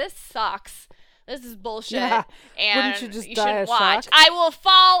says, "Well, this sucks. This is bullshit," Yeah. and Wouldn't you just die shouldn't of watch, shock? I will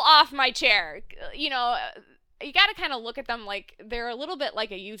fall off my chair. You got to kind of look at them like they're a little bit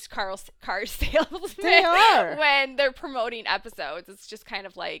like a used car salesman. They are. When they're promoting episodes. It's just kind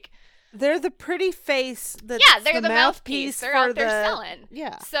of like, They're the pretty face. That's Yeah, they're the mouthpiece. They're out there selling.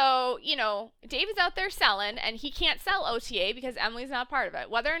 Yeah. So, David's out there selling, and he can't sell OTA because Emily's not part of it.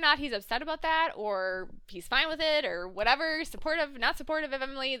 Whether or not he's upset about that, or he's fine with it, or whatever, supportive, not supportive of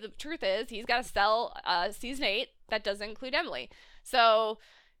Emily, the truth is he's got to sell season 8. That doesn't include Emily. So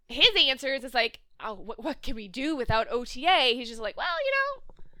his answer is like, oh, what can we do without OTA? He's just like, well,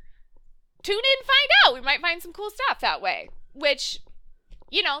 tune in, find out. We might find some cool stuff that way. Which,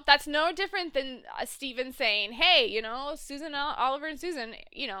 that's no different than Steven saying, hey, Susan, Oliver and Susan,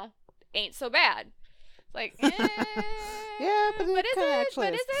 ain't so bad. It's like, yeah, but is it it? actually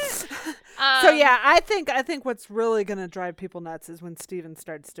But is. is it? So yeah, I think what's really going to drive people nuts is when Steven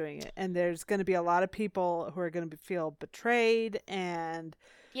starts doing it, and there's going to be a lot of people who are going to feel betrayed, and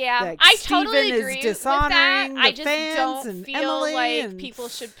yeah, I Steven totally is agree with dishonoring that. I the just fans don't and feel Emily like and... people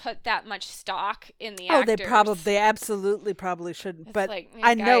should put that much stock in the Oh, actors. they absolutely probably shouldn't. It's but like,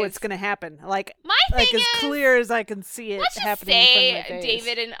 I know guys, it's going to happen. Like my as thing is, clear as I can see it let's just happening in say front of my face.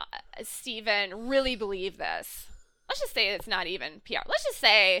 David and Steven really believe this. Let's just say it's not even PR. Let's just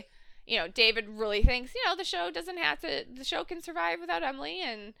say, David really thinks, the show can survive without Emily,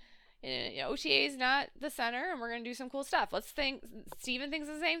 and OTA is not the center, and we're going to do some cool stuff. Steven thinks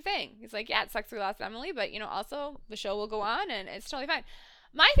the same thing. He's like, yeah, it sucks we lost Emily, but, also the show will go on, and it's totally fine.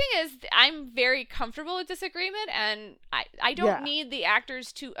 My thing is, I'm very comfortable with disagreement, and I don't need the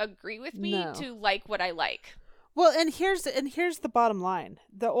actors to agree with me to like what I like. Well, and here's the bottom line.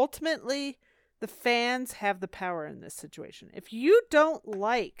 Ultimately, the fans have the power in this situation. If you don't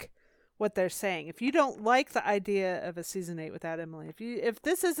like what they're saying, if you don't like the idea of a season 8 without Emily, if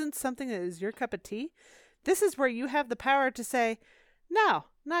this isn't something that is your cup of tea, this is where you have the power to say, no,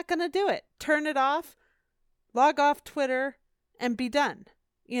 not going to do it. Turn it off, log off Twitter, and be done.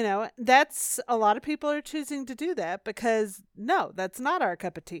 That's a lot of people are choosing to do that because no, that's not our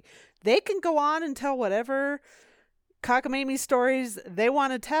cup of tea. They can go on and tell whatever cockamamie stories they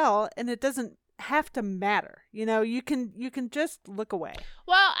want to tell, and it doesn't have to matter. You can just look away.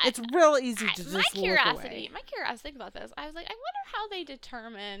 Well, it's real easy to just my curiosity about this, I was like, I wonder how they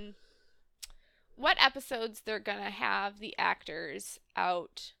determine what episodes they're gonna have the actors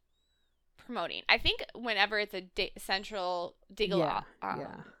out promoting. I think whenever it's a central Diggle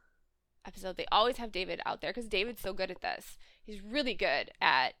episode, they always have David out there because David's so good at this. He's really good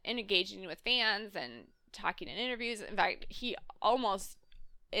at engaging with fans and talking in interviews. In fact, he always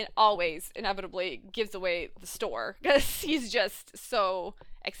inevitably gives away the store because he's just so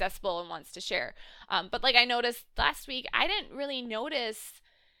accessible and wants to share. But I noticed last week, I didn't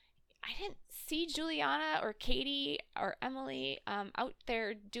see Juliana or Katie or Emily out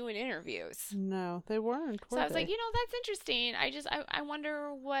there doing interviews. No, they weren't. So I was like, that's interesting. I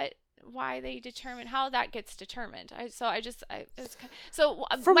wonder why they determine how that gets determined. From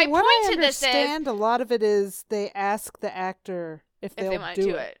my what point I to this understand, a lot of it is they ask the actor if they want to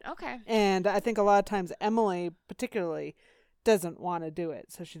do it. Okay. And I think a lot of times Emily particularly doesn't want to do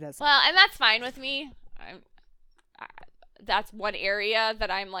it, so she doesn't. Well, and that's fine with me. That's one area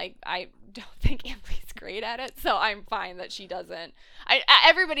that I'm like, I don't think Emily's great at it, so I'm fine that she doesn't.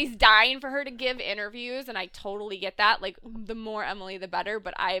 Everybody's dying for her to give interviews, and I totally get that. Like, the more Emily, the better,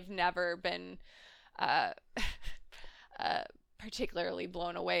 but I've never been particularly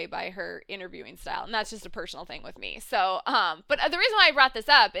blown away by her interviewing style, and that's just a personal thing with me. So, but the reason why I brought this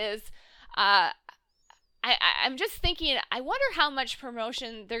up is, I'm just thinking, I wonder how much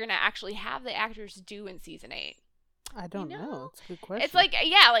promotion they're gonna actually have the actors do in season 8. I don't know. It's a good question. It's like,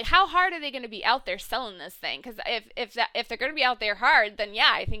 how hard are they going to be out there selling this thing? Because if they're going to be out there hard, then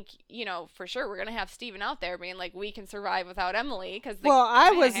I think for sure we're going to have Steven out there being like, we can survive without Emily.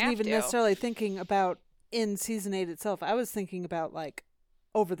 I wasn't even necessarily thinking about in season 8 itself. I was thinking about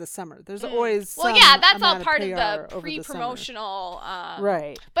over the summer. There's always that's all part of the pre-promotional,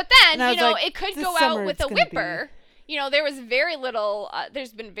 right? But then it could go out with a whimper. There was very little.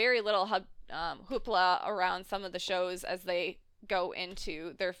 There's been very little hoopla around some of the shows as they go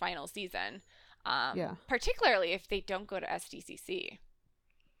into their final season. Particularly if they don't go to SDCC.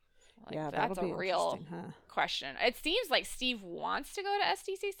 That's a real question. It seems like Steve wants to go to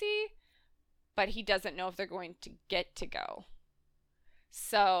SDCC, but he doesn't know if they're going to get to go.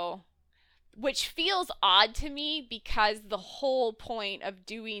 So, which feels odd to me because the whole point of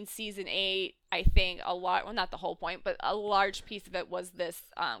doing season 8, I think not the whole point, but a large piece of it was this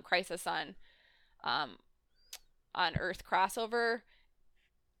Crisis on Earth crossover.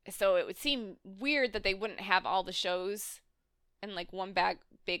 So it would seem weird that they wouldn't have all the shows in one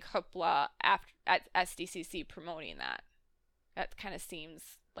big hoopla at SDCC promoting that. That kind of seems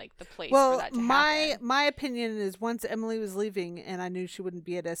like the place for Well, that to my happen. opinion is once Emily was leaving and I knew she wouldn't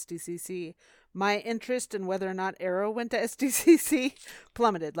be at SDCC, my interest in whether or not Arrow went to SDCC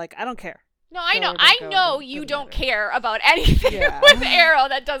plummeted. Like, I don't care. No, I Go know. or don't I go, know doesn't you don't matter. care about anything Yeah. with Arrow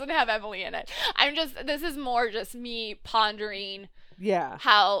that doesn't have Emily in it. This is more just me pondering Yeah.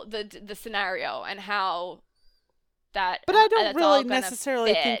 how the scenario and how that. But I don't that's all really gonna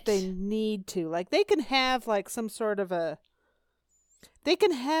necessarily think fit. they need to. Like, they can have, like, some sort of a... They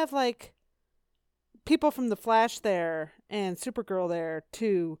can have, like, people from The Flash there and Supergirl there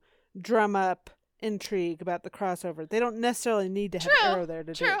to drum up intrigue about the crossover. They don't necessarily need to have True, Arrow there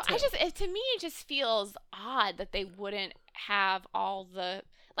to do True. it, too. To me, it just feels odd that they wouldn't have all the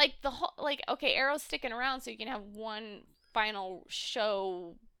the whole okay, Arrow's sticking around so you can have one final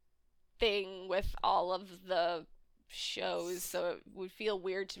show thing with all of the shows. So it would feel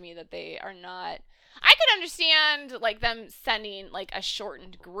weird to me that they are not. I could understand them sending a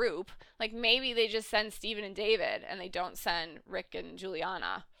shortened group. Like maybe they just send Steven and David and they don't send Rick and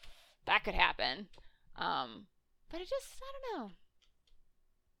Juliana. That could happen. But it just, I don't know.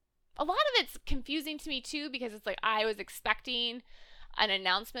 A lot of it's confusing to me too because it's I was expecting an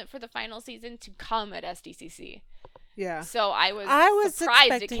announcement for the final season to come at SDCC. Yeah. So I was surprised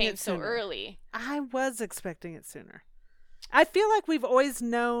it expecting came it so sooner. early. I was expecting it sooner. I feel like we've always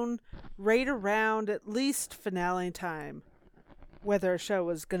known right around at least finale time whether a show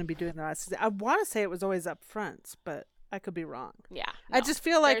was going to be doing the last season. I want to say it was always up front, but I could be wrong. Yeah. I just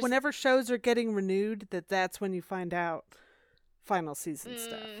feel like there's- whenever shows are getting renewed, that's when you find out final season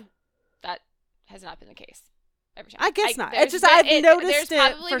stuff. That has not been the case. Every time. I guess not. there's It's just been- I've noticed there's it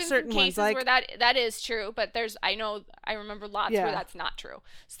probably for been certain some ones. cases Like, where that is true, but I remember lots Yeah. where that's not true.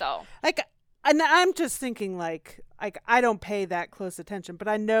 So and I'm just thinking like I don't pay that close attention, but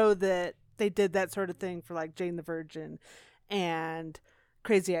I know that they did that sort of thing for like Jane the Virgin and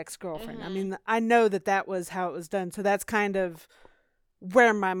Crazy Ex-Girlfriend. I mean, I know that was how it was done. So that's kind of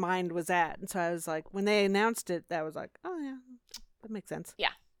where my mind was at. And so I was like, when they announced it, that was like, oh yeah, that makes sense. Yeah.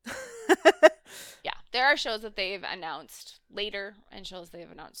 Yeah, there are shows that they've announced later and shows they've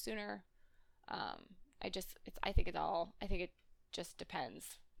announced sooner. I think it just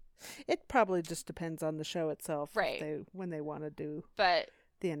depends. It probably just depends on the show itself, Right. when they want to do But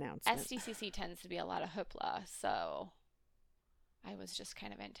the announcement. SDCC tends to be a lot of hoopla, so I was just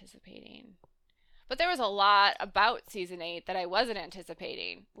kind of anticipating. But there was a lot about season 8 that I wasn't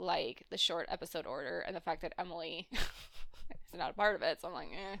anticipating, like the short episode order and the fact that Emily is not a part of it. So I'm like,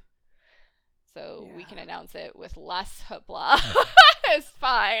 eh. So we can announce it with less hoopla. It's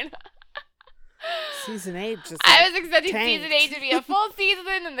fine. Season 8 just I was expecting tanked. season 8 to be a full season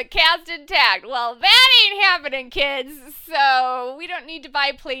and the cast intact. Well, that ain't happening, kids. So we don't need to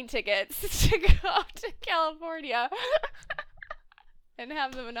buy plane tickets to go to California and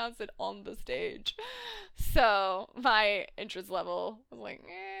have them announce it on the stage. So my interest level was like,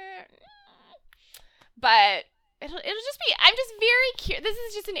 eh. But it'll just be. I'm just very curious. This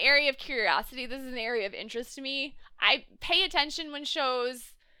is just an area of curiosity. This is an area of interest to me. I pay attention when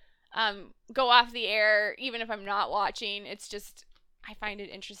shows go off the air, even if I'm not watching. It's just, I find it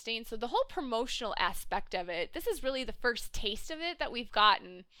interesting. So the whole promotional aspect of it, this is really the first taste of it that we've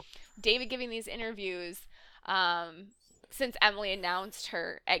gotten. David giving these interviews since Emily announced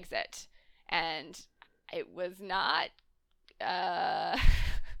her exit, and it was not I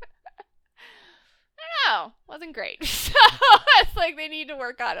don't know, wasn't great. So it's like they need to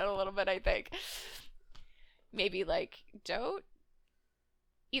work on it a little bit, I think. Maybe don't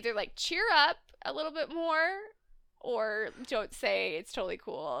either cheer up a little bit more, or don't say it's totally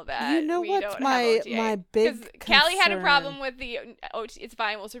cool that You know we what's don't my have OTA. my big Callie had a concern? problem with the it's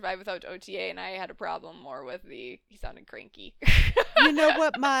fine, we'll survive without OTA, and I had a problem more with he sounded cranky. You know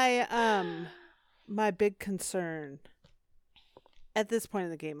what my big concern at this point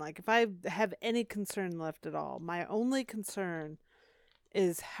in the game, like if I have any concern left at all, my only concern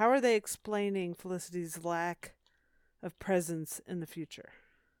is how are they explaining Felicity's lack of presence in the future?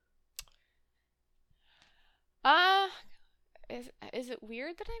 Is it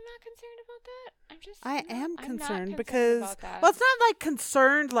weird that I'm not concerned about that? I am I'm not concerned because about that. well, it's not like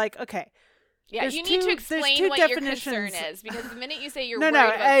concerned like okay. Yeah, There's you need to two explain what your concern definitions. is, because the minute you say you're No, worried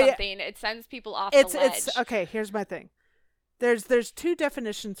about I- something, it sends people off the ledge. It's okay, here's my thing. There's two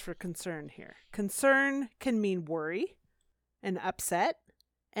definitions for concern here. Concern can mean worry and upset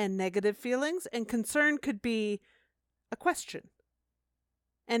and negative feelings, and concern could be a question.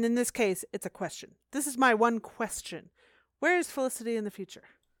 And in this case, it's a question. This is my one question. Where is Felicity in the future?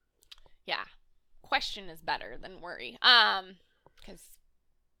 Yeah, question is better than worry. Because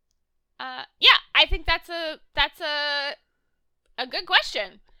yeah, I think that's a A good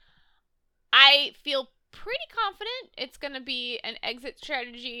question. I feel pretty confident it's going to be an exit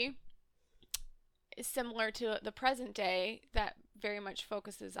strategy similar to the present day that very much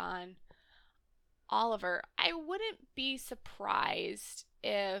focuses on Oliver. I wouldn't be surprised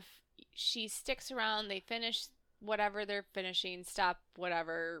if she sticks around, they finish whatever they're finishing, stop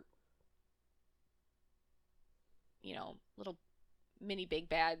whatever, little mini big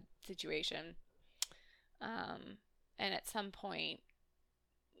bad situation. And at some point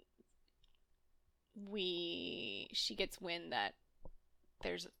she gets wind that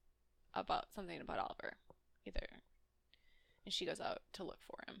there's something about Oliver either, and she goes out to look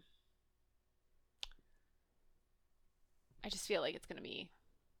for him. I just feel like it's going to be,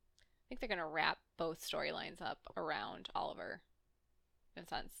 I think they're going to wrap both storylines up around Oliver in a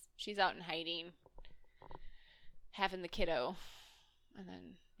sense. She's out in hiding, having the kiddo, and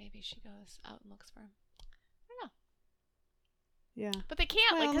then maybe she goes out and looks for him. I don't know. Yeah. But they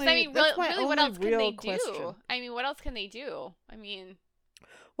can't, Well, because really what else can they question. do? I mean, what else can they do? I mean...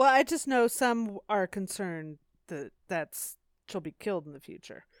 Well, I just know some are concerned that she'll be killed in the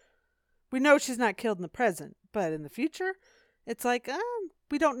future. We know she's not killed in the present, but in the future, it's like,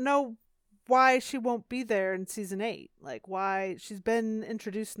 we don't know why she won't be there in season 8. Like, why she's been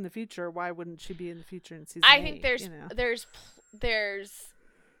introduced in the future, why wouldn't she be in the future in season 8? I think there's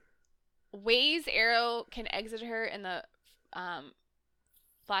ways Arrow can exit her in the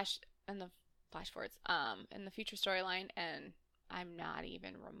flash forwards in the future storyline, and I'm not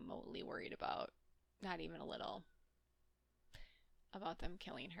even remotely worried about, not even a little, about them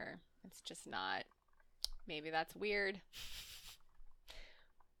killing her. It's just not. Maybe that's weird,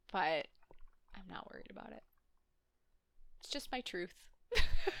 but I'm not worried about it. It's just my truth.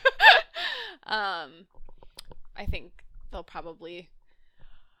 I think they'll probably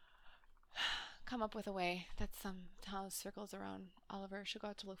come up with a way that somehow circles around Oliver. She'll go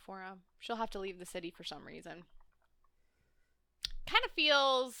out to look for him. She'll have to leave the city for some reason. Kind of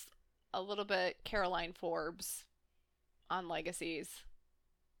feels a little bit Caroline Forbes on Legacies.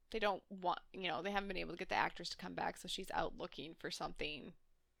 They don't want, they haven't been able to get the actress to come back, so she's out looking for something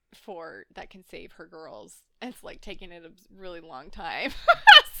that can save her girls. And it's like taking it a really long time.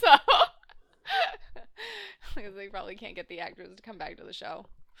 So they probably can't get the actress to come back to the show.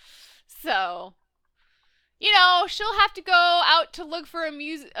 So, she'll have to go out to look for a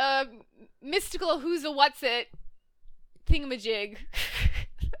mystical who's a what's it thingamajig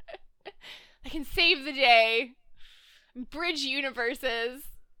that can save the day, bridge universes.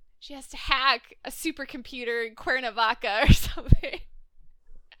 She has to hack a supercomputer in Cuernavaca or something.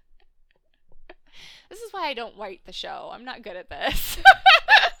 This is why I don't write the show. I'm not good at this.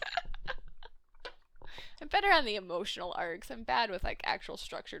 I'm better on the emotional arcs. I'm bad with actual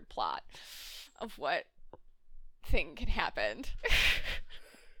structured plot of what thing can happen.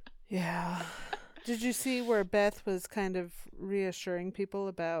 Yeah. Did you see where Beth was kind of reassuring people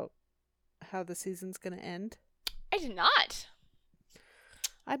about how the season's going to end? I did not.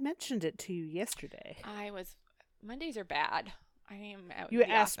 I mentioned it to you yesterday. Mondays are bad. I am out. You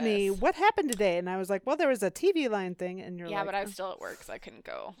asked me what happened today, and I was like, "Well, there was a TV line thing," and you're like, "Yeah, but I was still at work, so I couldn't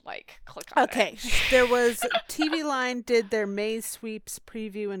go click on it." Okay, there was TV line did their May sweeps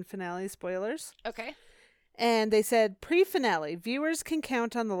preview and finale spoilers. Okay. And they said, pre-finale, viewers can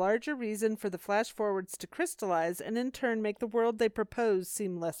count on the larger reason for the flash forwards to crystallize and in turn make the world they propose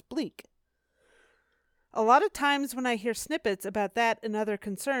seem less bleak. A lot of times when I hear snippets about that and other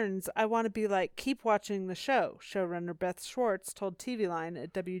concerns, I want to be like, keep watching the show, showrunner Beth Schwartz told TV Line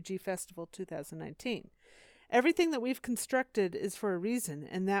at WG Festival 2019. Everything that we've constructed is for a reason,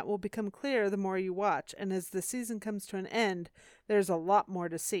 and that will become clear the more you watch, and as the season comes to an end, there's a lot more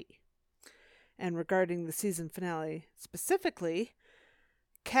to see. And regarding the season finale specifically,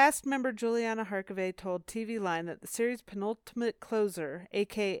 cast member Juliana Harkavy told TV Line that the series' penultimate closer,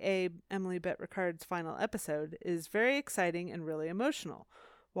 aka Emily Bett Ricard's final episode, is very exciting and really emotional,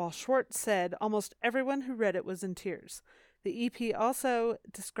 while Schwartz said almost everyone who read it was in tears. The EP also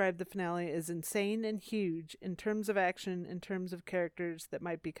described the finale as insane and huge in terms of action, in terms of characters that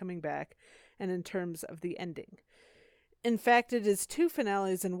might be coming back, and in terms of the ending. In fact, it is 2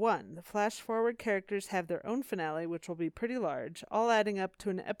 finales in one. The flash-forward characters have their own finale, which will be pretty large, all adding up to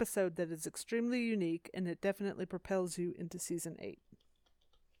an episode that is extremely unique, and it definitely propels you into season 8.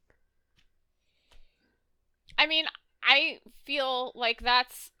 I mean, I feel like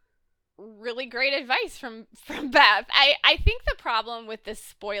that's really great advice from Beth. I think the problem with this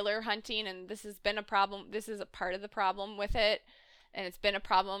spoiler hunting, and this has been a problem, this is a part of the problem with it, and it's been a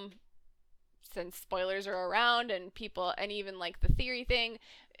problem since spoilers are around and people, and even the theory thing,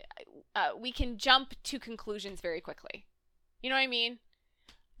 we can jump to conclusions very quickly. You know what I mean?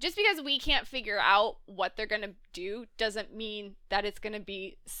 Just because we can't figure out what they're going to do doesn't mean that it's going to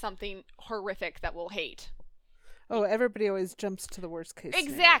be something horrific that we'll hate. Oh, everybody always jumps to the worst case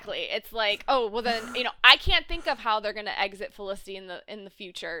scenario. Exactly. It's like, oh, well then, I can't think of how they're going to exit Felicity in the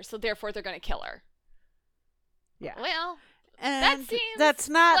future, so therefore they're going to kill her. Yeah. Well, and that seems that's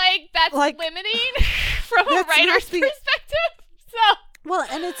not like that's limiting from a writer's perspective. So well,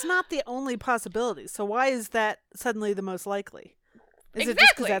 and it's not the only possibility. So why is that suddenly the most likely? Is exactly. it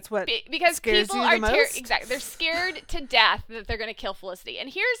just because that's what because scares people you are the most? Exactly. They're scared to death that they're going to kill Felicity. And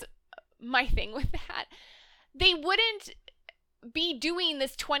here's my thing with that. They wouldn't be doing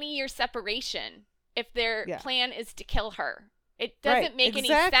this 20-year separation if their plan is to kill her. It doesn't make any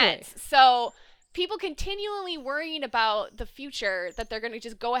sense. So people continually worrying about the future, that they're going to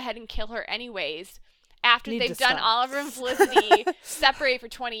just go ahead and kill her anyways after they've done Oliver and Felicity separate for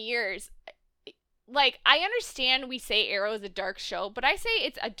 20 years. Like, I understand we say Arrow is a dark show, but I say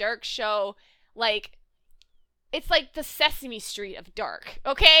it's a dark show, like, it's like the Sesame Street of dark,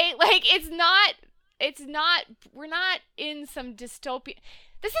 okay? Like, it's not, we're not in some dystopia.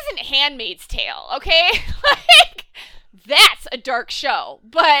 This isn't Handmaid's Tale, okay? Like, that's a dark show.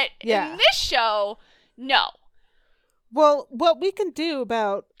 But in this show, no. Well, what we can do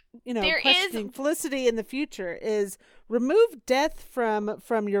about, questioning Felicity in the future is remove death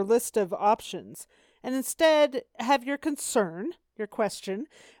from your list of options and instead have your question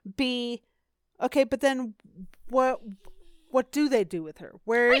be, okay, but then what do they do with her?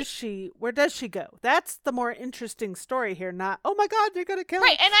 Where is she? Where does she go? That's the more interesting story here, not, oh my God, they're going to kill her.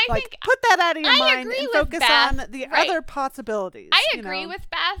 And I think put that out of your mind and focus on the other possibilities. I agree with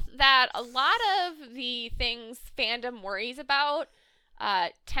Beth that a lot of the things fandom worries about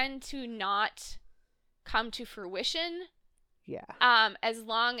tend to not come to fruition. Yeah. As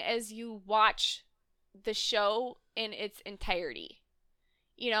long as you watch the show in its entirety.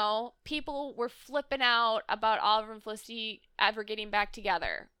 People were flipping out about Oliver and Felicity ever getting back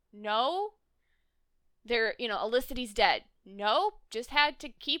together. No. They're, Elicity's dead. Nope. Just had to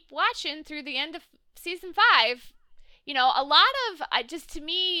keep watching through the end of season 5. A lot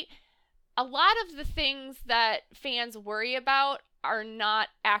of the things that fans worry about are not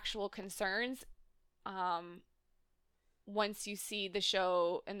actual concerns. Once you see the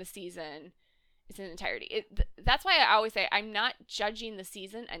show and the season is in entirety. That's why I always say I'm not judging the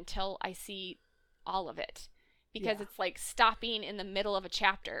season until I see all of it. Because it's like stopping in the middle of a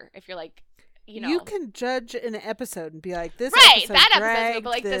chapter. If you're like, You can judge an episode and be like, this episode episode, but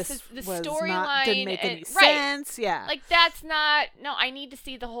like this is the storyline didn't make any sense. Yeah. Like that's not I need to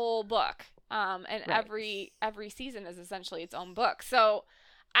see the whole book. And every season is essentially its own book. So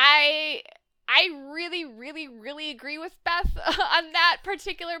I really, really, really agree with Beth on that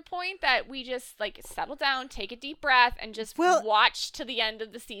particular point, that we just settle down, take a deep breath, and just watch to the end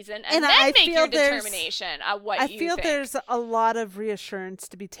of the season, and then make your determination of what you think. I feel there's a lot of reassurance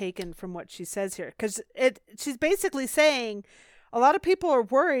to be taken from what she says here, because she's basically saying a lot of people are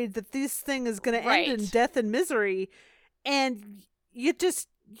worried that this thing is going to end in death and misery, and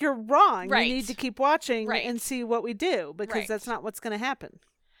you're wrong. Right. You need to keep watching and see what we do, because that's not what's going to happen.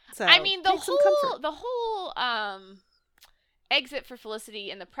 So, I mean, the whole exit for Felicity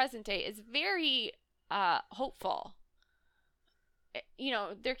in the present day is very hopeful.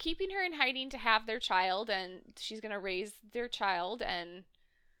 They're keeping her in hiding to have their child, and she's going to raise their child, and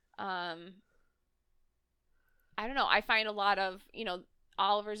I don't know. I find a lot of,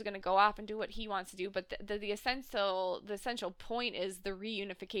 Oliver's going to go off and do what he wants to do, but the essential point is the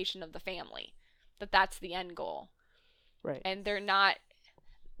reunification of the family. That's the end goal. Right. And they're not.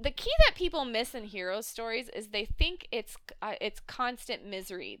 The key that people miss in hero stories is they think it's constant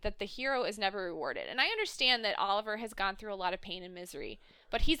misery, that the hero is never rewarded. And I understand that Oliver has gone through a lot of pain and misery,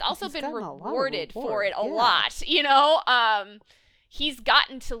 but he's also been rewarded for it a lot. He's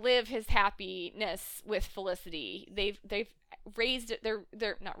gotten to live his happiness with Felicity. They've raised it.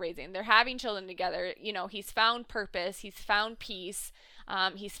 They're not raising. They're having children together. He's found purpose. He's found peace.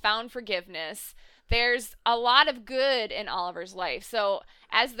 He's found forgiveness. There's a lot of good in Oliver's life. So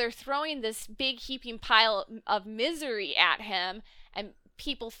as they're throwing this big heaping pile of misery at him, and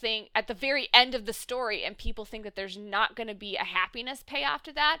people think at the very end of the story, and people think that there's not going to be a happiness payoff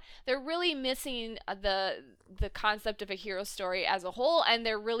to that, they're really missing the concept of a hero story as a whole, and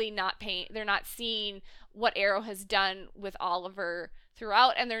they're really not seeing what Arrow has done with Oliver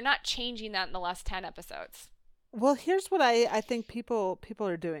throughout, and they're not changing that in the last 10 episodes. Well, here's what I think people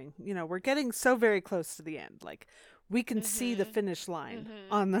are doing. We're getting so very close to the end. Like, we can see the finish line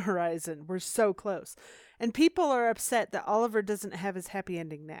on the horizon. We're so close. And people are upset that Oliver doesn't have his happy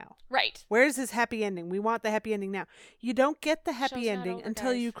ending now. Right. Where's his happy ending? We want the happy ending now. You don't get the happy Show's not ending over,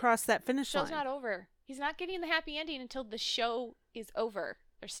 until guys. you cross that finish Show's line. not over. He's not getting the happy ending until the show is over.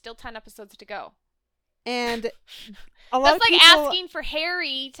 There's still 10 episodes to go. And a lot That's of like people asking for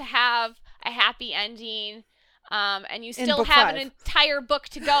Harry to have a happy ending, and you still book have 5. an entire book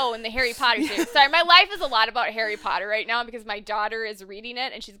to go in the Harry Potter series. Sorry, my life is a lot about Harry Potter right now because my daughter is reading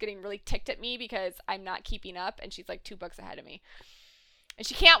it, and she's getting really ticked at me because I'm not keeping up, and she's like 2 books ahead of me. And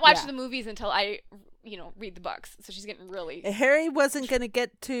she can't watch the movies until I, read the books. So she's getting really... Harry wasn't going to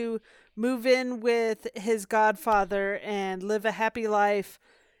get to move in with his godfather and live a happy life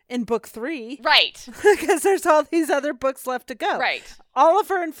in book 3. Right. Because there's all these other books left to go. Right.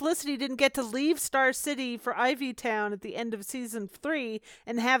 Oliver and Felicity didn't get to leave Star City for Ivy Town at the end of season 3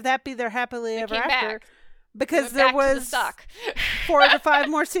 and have that be their happily ever came after. back. Because Went there back to the was suck. 4 to 5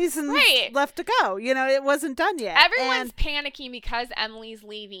 more seasons Right. left to go. It wasn't done yet. Everyone's panicking because Emily's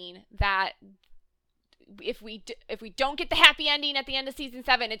leaving. That if we don't get the happy ending at the end of season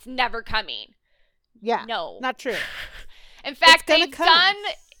 7, it's never coming. Yeah. No, Not true. In fact, gonna come.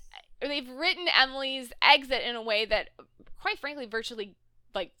 they've written Emily's exit in a way that, quite frankly, virtually,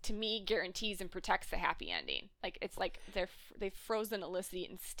 like, to me, guarantees and protects the happy ending. Like, it's like they've frozen Felicity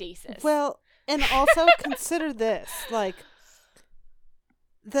in stasis. Well, and also consider this, like,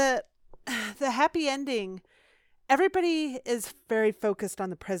 the happy ending, everybody is very focused on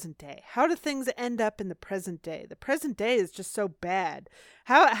the present day. How do things end up in the present day? The present day is just so bad.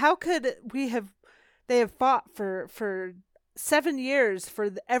 How could they have fought for 7 years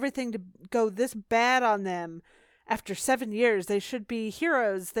for everything to go this bad on them? After 7 years, they should be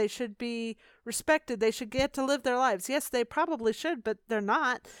heroes. They should be respected. They should get to live their lives. Yes, they probably should, but they're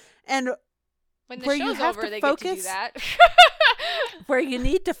not. And when the where you show's have over, to they get to do focus- that. where you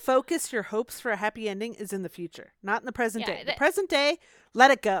need to focus your hopes for a happy ending is in the future, not in the present Yeah, day. The present day,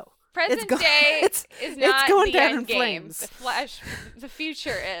 let it go. Present go- day it's- is it's not going the down in end game. flames. The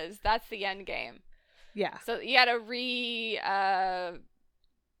future is. That's the end game. Yeah. So you got to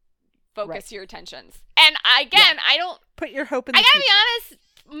focus Right. your attentions. And I don't. Put your hope in the I gotta future. be honest.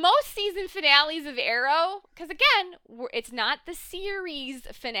 Most season finales of Arrow, because again, it's not the series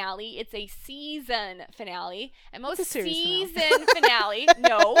finale; it's a season finale. And most It's a series season finale,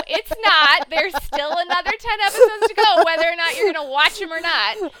 no, it's not. There's still another 10 episodes to go, whether or not you're gonna watch them or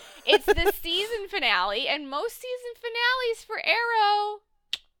not. It's the season finale, and most season finales for Arrow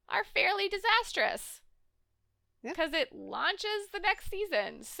are fairly disastrous Yep. because it launches the next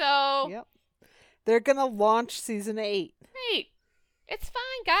season. So, Yep. They're going to launch season 8. hey, it's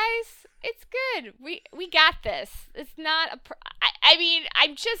fine, guys. It's good. We got this. It's not I mean,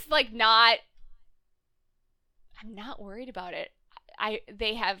 I'm just like I'm not worried about it.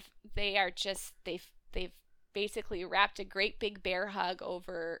 They've basically wrapped a great big bear hug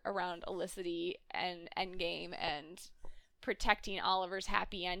around Felicity and Endgame and protecting Oliver's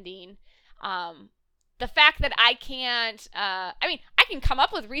happy ending. The fact that I can't, I can come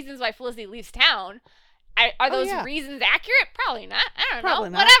up with reasons why Felicity leaves town. Are those reasons accurate? Probably not. I don't Probably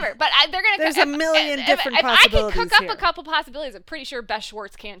know. not. Whatever. But they're gonna. There's a million different if I can possibilities cook up here. a couple possibilities, I'm pretty sure Beth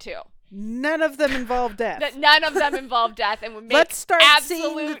Schwartz can too. None of them involve death. That none of them involve death and would make Let's start absolute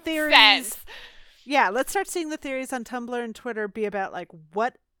seeing the theories. sense. Yeah, let's start seeing the theories on Tumblr and Twitter be about, like,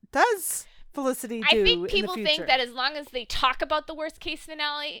 what does Felicity do I think in people the future? think that as long as they talk about the worst case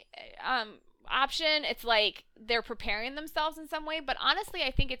finale option, it's like they're preparing themselves in some way. But honestly,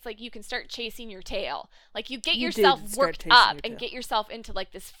 I think it's like you can start chasing your tail. Like you get You yourself did start worked chasing up your and tail. get yourself into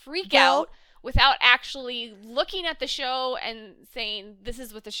like this freak Well- out without actually looking at the show and saying this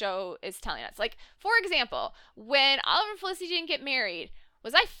is what the show is telling us. Like, for example, when Oliver and Felicity didn't get married,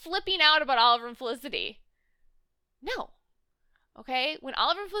 was I flipping out about Oliver and Felicity? No. Okay? When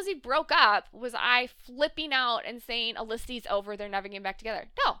Oliver and Felicity broke up, was I flipping out and saying Felicity's over, they're never getting back together?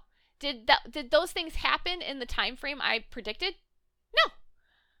 No. Did those things happen in the time frame I predicted? No.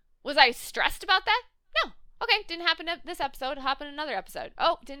 Was I stressed about that? No. Okay, didn't happen this episode, happened in another episode.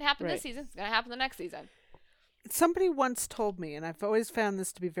 Oh, didn't happen Right. this season, it's going to happen the next season. Somebody once told me, and I've always found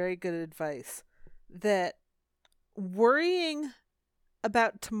this to be very good advice, that worrying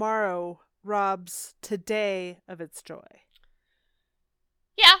about tomorrow robs today of its joy.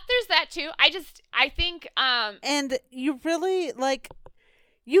 Yeah, there's that too. I think And you really, like,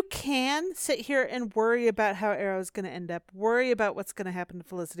 you can sit here and worry about how Arrow's going to end up, worry about what's going to happen to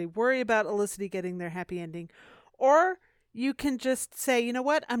Felicity, worry about Felicity getting their happy ending, or you can just say, you know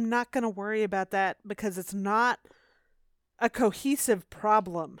what, I'm not going to worry about that because it's not a cohesive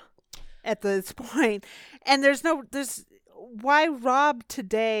problem at this point. And there's why rob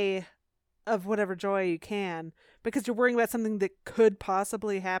today of whatever joy you can, because you're worrying about something that could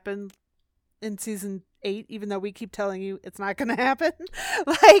possibly happen in season 8, even though we keep telling you it's not going to happen.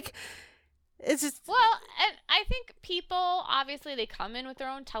 Like, it's just... Well, and I think people, obviously, they come in with their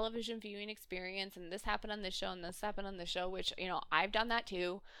own television viewing experience, and this happened on this show, and this happened on the show, which, you know, I've done that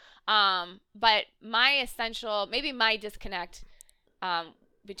too. But maybe my disconnect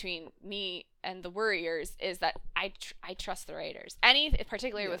between me and the Warriors is that I trust the writers.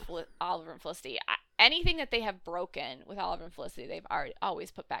 Particularly with Oliver and Felicity. Anything that they have broken with Oliver and Felicity, they've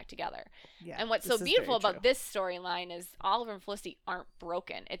always put back together. Yeah, and what's so beautiful about this storyline is Oliver and Felicity aren't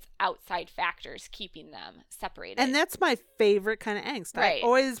broken. It's outside factors keeping them separated. And that's my favorite kind of angst. Right. I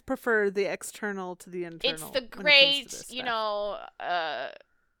always prefer the external to the internal. It's the great,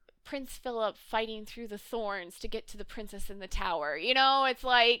 Prince Philip fighting through the thorns to get to the princess in the tower. You know, it's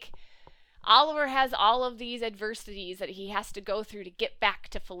like Oliver has all of these adversities that he has to go through to get back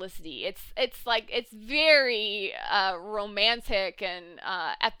to Felicity. It's very romantic and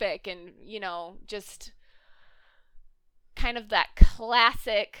epic, and, you know, just kind of that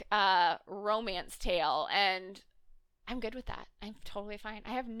classic romance tale. And I'm good with that. I'm totally fine. I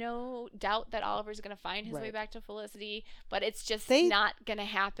have no doubt that Oliver's going to find his way back to Felicity, but it's just not going to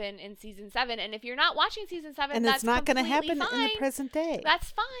happen in season 7. And if you're not watching season 7, and that's it's not going to happen fine. in the present day. That's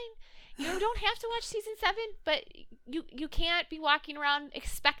fine. You don't have to watch season 7, but you can't be walking around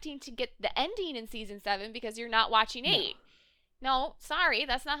expecting to get the ending in season 7 because you're not watching 8. No, sorry,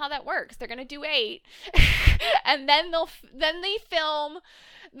 that's not how that works. They're gonna do 8, and then they film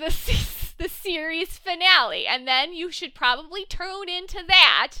the series finale, and then you should probably tune into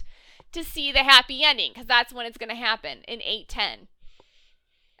that to see the happy ending, because that's when it's gonna happen in 8-10.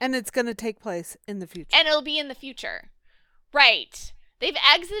 And it's gonna take place in the future. And it'll be in the future, right? They've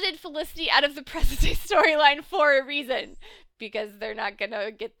exited Felicity out of the present day storyline for a reason, because they're not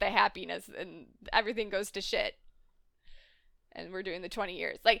gonna get the happiness, and everything goes to shit. And we're doing the 20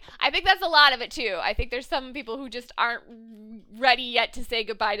 years. Like, I think that's a lot of it, too. I think there's some people who just aren't ready yet to say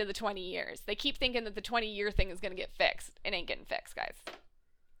goodbye to the 20 years. They keep thinking that the 20-year thing is going to get fixed. It ain't getting fixed, guys.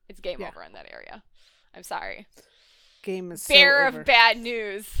 It's game over in that area. I'm sorry. Game is so Bearer over. of bad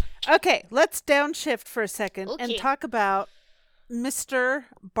news. Okay, let's downshift for a second and talk about Mr.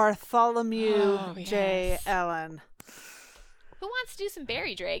 Bartholomew J. Allen. Who wants to do some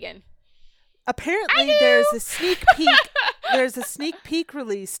Barry Dragon? Apparently, there's a sneak peek. There's a sneak peek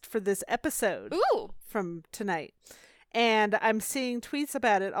released for this episode from tonight, and I'm seeing tweets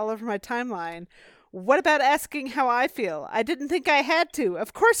about it all over my timeline. What about asking how I feel? I didn't think I had to.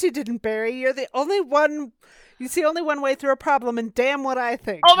 Of course you didn't, Barry. You're the only one. You see only one way through a problem, and damn what I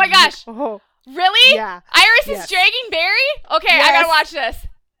think. Oh my gosh! Oh. Really? Yeah. Iris is dragging Barry? Okay, I gotta watch this.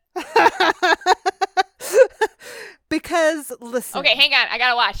 Because listen. Okay, hang on. I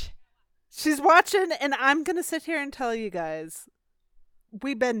gotta watch. She's watching, and I'm going to sit here and tell you guys,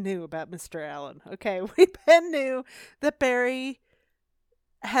 we been knew about Mr. Allen, okay? We been knew that Barry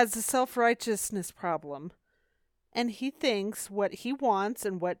has a self-righteousness problem, and he thinks what he wants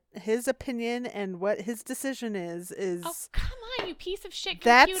and what his opinion and what his decision is... Oh, come on, you piece of shit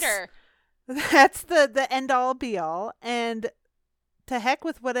computer. That's the end-all, be-all, and to heck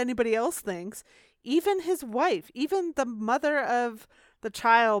with what anybody else thinks, even his wife, even the mother of the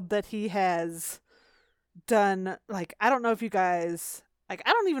child that he has done, like, I don't know if you guys, like,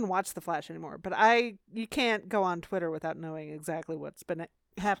 I don't even watch The Flash anymore, but you can't go on Twitter without knowing exactly what's been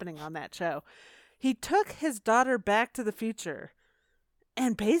happening on that show. He took his daughter back to the future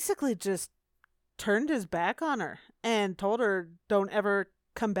and basically just turned his back on her and told her, don't ever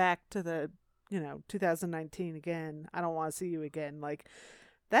come back to the, 2019 again. I don't want to see you again. Like,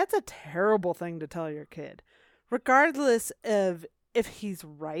 that's a terrible thing to tell your kid. Regardless of if he's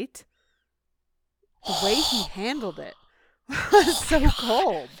right, the way he handled it was so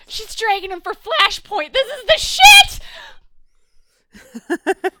cold. She's dragging him for Flashpoint. This is the shit!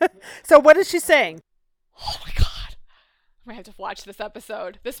 So what is she saying? Oh my god. I'm gonna have to watch this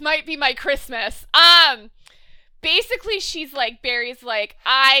episode. This might be my Christmas. Basically, she's like, Barry's like,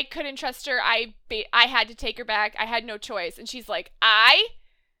 I couldn't trust her. I had to take her back. I had no choice. And she's like,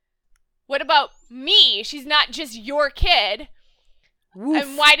 What about me? She's not just your kid. Oof.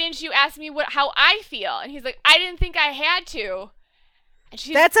 And why didn't you ask me how I feel? And he's like, I didn't think I had to. And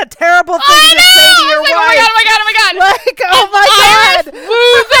she's, that's a terrible thing to say to your wife. Oh my god! Like, oh my god!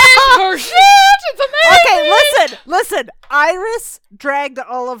 Losing her shit. It's amazing. Okay, listen. Iris dragged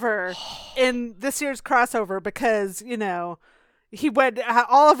Oliver in this year's crossover because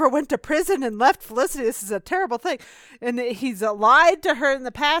Oliver went to prison and left Felicity. This is a terrible thing. And he's lied to her in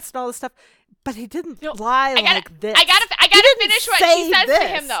the past and all this stuff. But he didn't lie like this. I gotta finish what she says to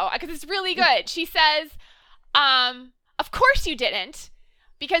him, though, because it's really good. She says, of course you didn't,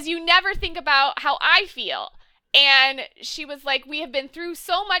 because you never think about how I feel. And she was like, we have been through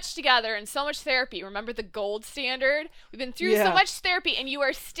so much together and so much therapy. Remember the gold standard? We've been through so much therapy, and you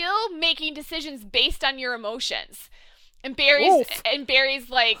are still making decisions based on your emotions. And Barry's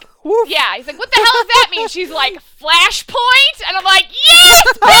like, Oof. yeah. He's like, what the hell does that mean? She's like, Flashpoint? And I'm like, yes,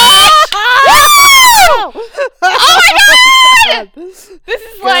 bitch! Oh my God! This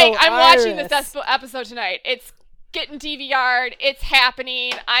is like, I'm watching this episode tonight. It's getting DVR'd. It's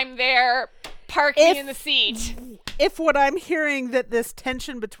happening. I'm there. Park me in the seat. If what I'm hearing that this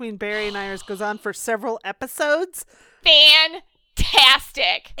tension between Barry and Iris goes on for several episodes.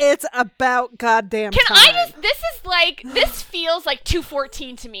 Fantastic. It's about goddamn time. This feels like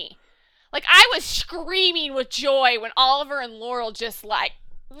 214 to me. Like, I was screaming with joy when Oliver and Laurel just, like,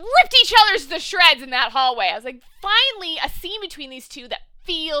 ripped each other to shreds in that hallway. I was like, finally, a scene between these two that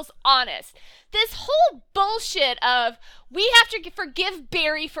feels honest. This whole bullshit of we have to forgive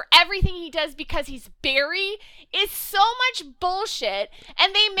Barry for everything he does because he's Barry is so much bullshit.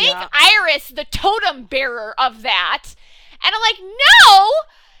 And they make Iris the totem bearer of that. And I'm like, no,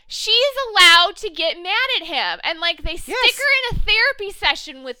 she's allowed to get mad at him. And, like, they stick her in a therapy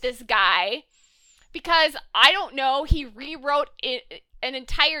session with this guy because, I don't know, he rewrote an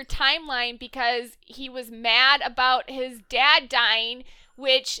entire timeline because he was mad about his dad dying,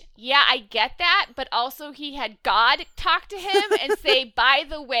 which, yeah, I get that. But also he had God talk to him and say, by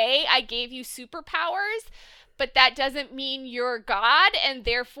the way, I gave you superpowers. But that doesn't mean you're God, and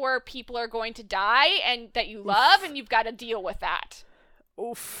therefore people are going to die and that you love, and you've got to deal with that.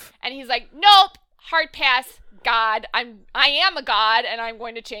 Oof. And he's like, nope, hard pass, God. I am a God, and I'm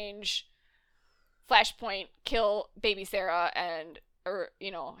going to change Flashpoint, kill baby Sarah,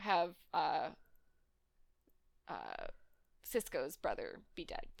 have Cisco's brother be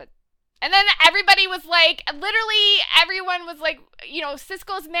dead. And then everybody was like, literally everyone was like,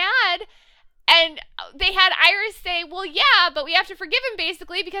 Cisco's mad. And they had Iris say, well, yeah, but we have to forgive him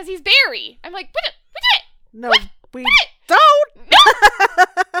basically because he's Barry. I'm like, what? No, we don't.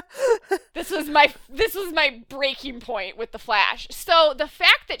 No. This was my breaking point with the Flash. So the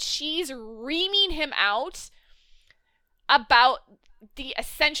fact that she's reaming him out about the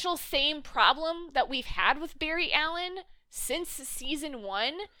essential same problem that we've had with Barry Allen since season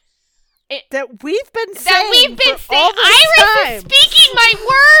 1. That we've been saying. Iris is speaking my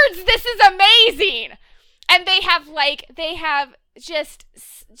words. This is amazing. And they have just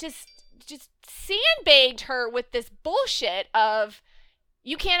sandbagged her with this bullshit of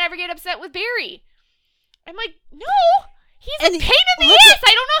you can't ever get upset with Barry. I'm like, no, he's a pain in the ass.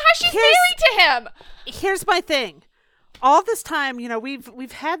 I don't know how she's married to him. Here's my thing. All this time,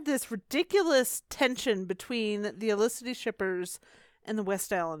 we've had this ridiculous tension between the Felicity shippers and the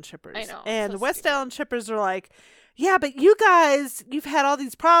West Allen shippers. I know. And the West Allen shippers are like, yeah, but you guys, you've had all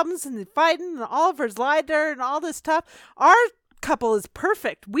these problems and the fighting and Oliver's lied to her and all this stuff. Our couple is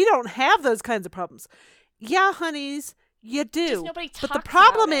perfect. We don't have those kinds of problems. Yeah, honeys, you do. Just nobody talks but the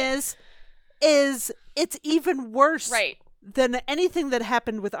problem about it. is it's even worse right. than anything that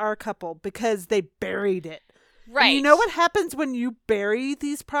happened with our couple because they buried it. Right. And you know what happens when you bury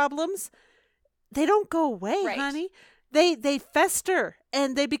these problems? They don't go away, right. honey. They fester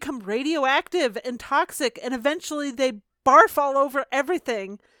and they become radioactive and toxic, and eventually they barf all over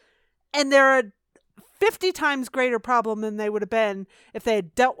everything. And they're a 50 times greater problem than they would have been if they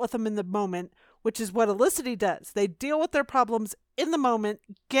had dealt with them in the moment, which is what Felicity does. They deal with their problems in the moment,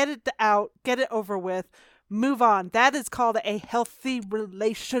 get it out, get it over with, move on. That is called a healthy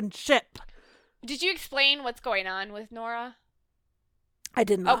relationship. Did you explain what's going on with Nora? I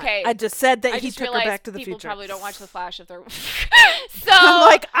did not. Okay. I just said that he took her back to the future. People probably don't watch The Flash if they're... So I'm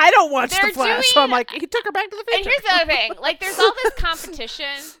like, I don't watch The Flash, so I'm like, he took her back to the future. And here's the other thing. Like, there's all this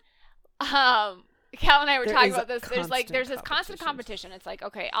competition. Cal and I were talking about this. There's this constant competition. It's like,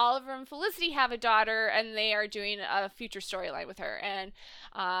 okay, Oliver and Felicity have a daughter, and they are doing a future storyline with her. And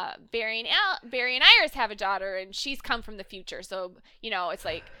Barry and Iris have a daughter, and she's come from the future. So, it's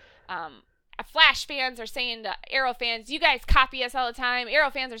like... Flash fans are saying to Arrow fans, you guys copy us all the time. Arrow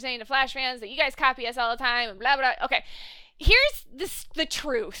fans are saying to Flash fans that you guys copy us all the time, and blah, blah. Okay, here's the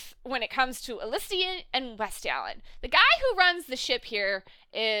truth when it comes to Felicity and West Allen. The guy who runs the ship here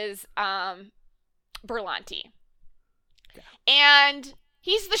is Berlanti. Yeah. And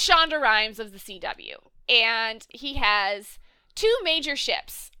he's the Shonda Rhimes of the CW. And he has 2 major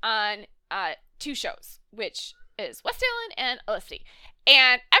ships on 2 shows, which is West Dillon and Felicity.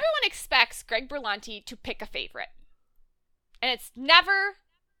 And everyone expects Greg Berlanti to pick a favorite. And it's never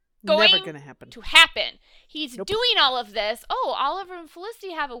going to happen. He's Nope. doing all of this. Oh, Oliver and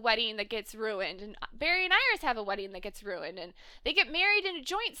Felicity have a wedding that gets ruined, and Barry and Iris have a wedding that gets ruined, and they get married in a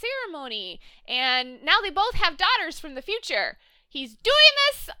joint ceremony, and now they both have daughters from the future. He's doing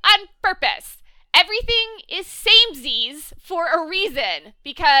this on purpose. Everything is samesies for a reason,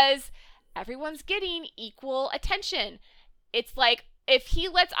 because everyone's getting equal attention. It's like, if he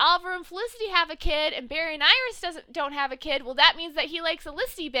lets Oliver and Felicity have a kid and Barry and Iris don't have a kid, well, that means that he likes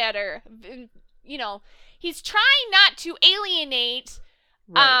Felicity better. You know, he's trying not to alienate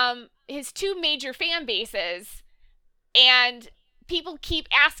his two major fan bases, and people keep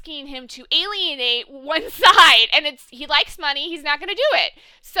asking him to alienate one side, and he likes money, he's not going to do it.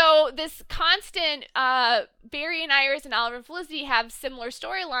 So this constant Barry and Iris and Oliver and Felicity have similar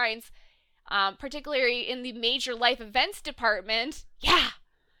storylines, particularly in the major life events department. Yeah.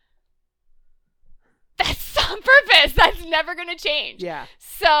 That's on purpose. That's never going to change. Yeah.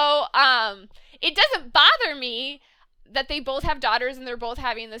 So, it doesn't bother me that they both have daughters and they're both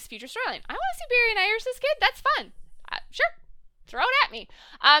having this future storyline. I want to see Barry and Iris' kid. That's fun. Sure. Throw it at me.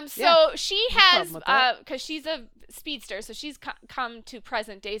 So she has, because she's a speedster, so she's come to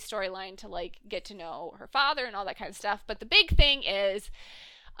present day storyline to like get to know her father and all that kind of stuff. But the big thing is,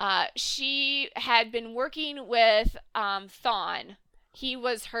 she had been working with Thawne. He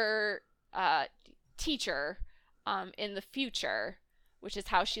was her teacher in the future, which is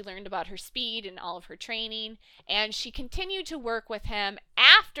how she learned about her speed and all of her training. And she continued to work with him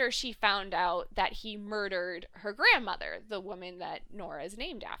after she found out that he murdered her grandmother, the woman that Nora is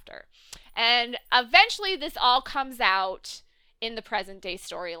named after. And eventually this all comes out in the present day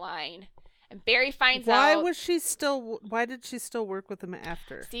storyline. And Barry finds out. Why did she still work with him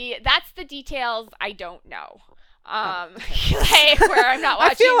after? See, that's the details I don't know. Like, where I'm not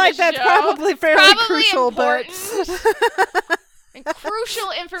watching I feel like the that's show. probably fairly crucial, important. but And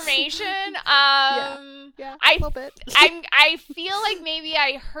crucial information. Yeah, a little bit. I feel like maybe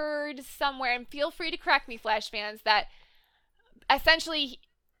I heard somewhere, and feel free to correct me, Flash fans, that essentially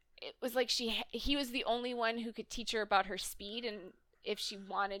it was like he was the only one who could teach her about her speed, and if she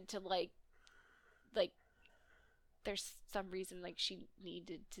wanted to like there's some reason like she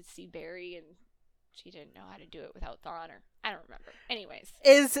needed to see Barry and she didn't know how to do it without Thawne, or I don't remember. Anyways,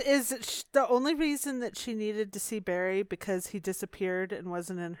 is the only reason that she needed to see Barry because he disappeared and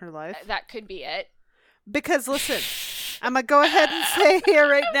wasn't in her life? that could be it. Because listen, I'm gonna go ahead and say here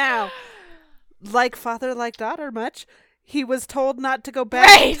right now, like father, like daughter, much. He was told not to go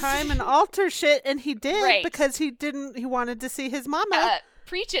back in time and alter shit, and he did because he wanted to see his mama.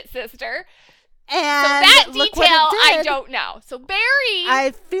 Preach it, sister. And so that detail I don't know. So Barry,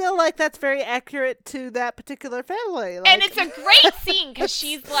 I feel like that's very accurate to that particular family. And it's a great scene because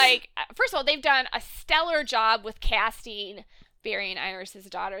she's like, first of all, they've done a stellar job with casting Barry and Iris'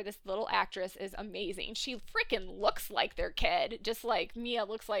 daughter. This little actress is amazing. She freaking looks like their kid, just like Mia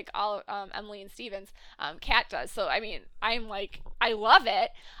looks like all Emily and Stevens. Kat does. So I mean, I'm like, I love it.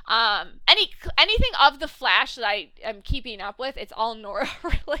 Anything of the Flash that I am keeping up with, it's all Nora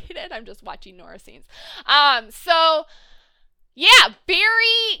related. I'm just watching Nora scenes. So yeah,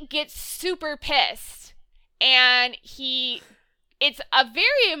 Barry gets super pissed, and it's a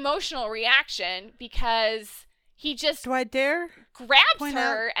very emotional reaction because he just do I dare grabs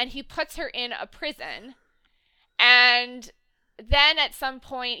her and he puts her in a prison, and then at some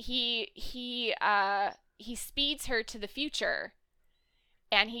point he speeds her to the future,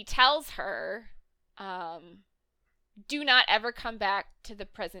 and he tells her, do not ever come back to the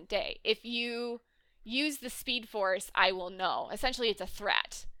present day. If you use the Speed Force, I will know. Essentially, it's a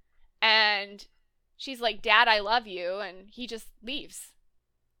threat. And she's like, Dad, I love you, and he just leaves.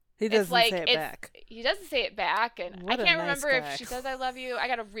 He doesn't say it back. He doesn't say it back, and I can't remember if she says I love you. I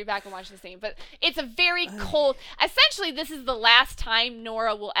gotta read back and watch the scene, but it's a very cold. Essentially, this is the last time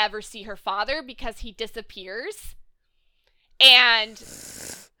Nora will ever see her father because he disappears, and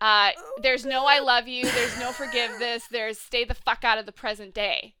there's no I love you, there's no forgiveness, there's stay the fuck out of the present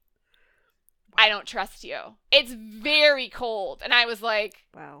day. I don't trust you. It's very cold, and I was like,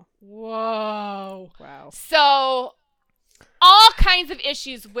 wow, whoa, wow. So. All kinds of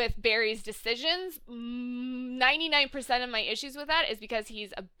issues with Barry's decisions. 99% of my issues with that is because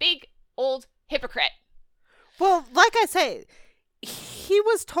he's a big old hypocrite. Well, like I say, he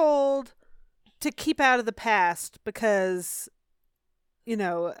was told to keep out of the past because,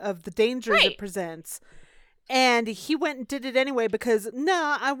 of the dangers it presents. And he went and did it anyway because,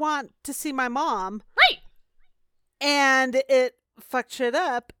 no, I want to see my mom. Right. And it fucked shit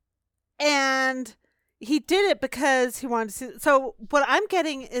up. And he did it because he wanted to see. So what I'm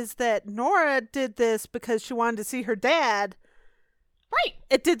getting is that Nora did this because she wanted to see her dad. Right.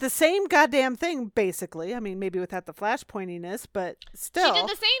 It did the same goddamn thing, basically. I mean, maybe without the flash pointiness, but still. She did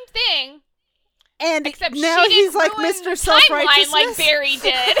the same thing. And except now she he's didn't like ruin Mr. the Self-Righteousness. timeline like Barry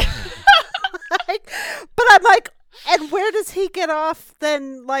did. But I'm like, and where does he get off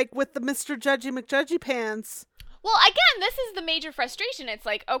then, like, with the Mr. Judgy McJudgy pants? Well, again, this is the major frustration. It's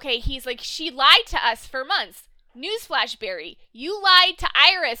like, okay, he's like, she lied to us for months. Newsflash, Barry, you lied to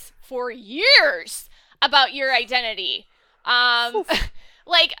Iris for years about your identity.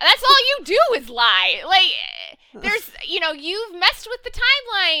 Like, that's all you do is lie. Like, there's, you've messed with the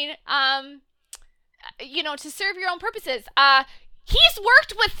timeline, to serve your own purposes. He's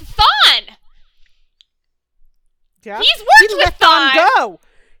worked with Thawne. Yeah. He's worked with Thawne. Go.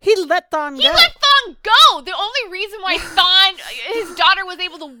 He let Thawne go. He let Thawne go. The only reason why Thawne, his daughter, was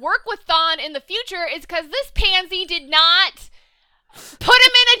able to work with Thawne in the future is because this pansy did not put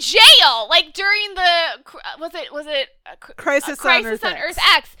him in a jail. Like during the was it Crisis on Earth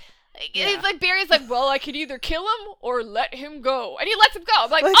X. It's like Barry's like, well, I could either kill him or let him go, and he lets him go.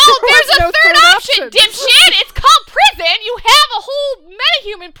 I'm like, Like, oh, there there's was a no third third option, option. dipshit. It's called prison. You have a whole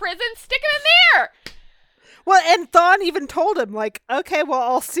metahuman prison. Stick him in there. Well, and Thawne even told him, like, okay, well,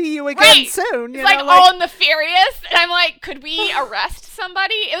 I'll see you again Right. soon. It's like all nefarious. And I'm like, could we arrest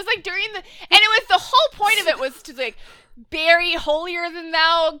somebody? It was like during and it was the whole point of it was to like, Barry, holier than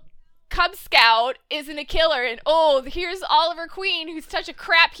thou Cub Scout, isn't a killer. And here's Oliver Queen, who's such a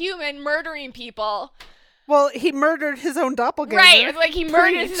crap human, murdering people. Well, he murdered his own doppelganger. Right. It's like he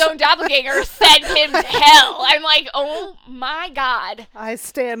murdered his own doppelganger, sent him to hell. I'm like, oh my God. I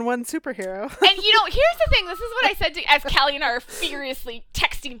stand one superhero. And here's the thing. This is what I said as Callie and I are furiously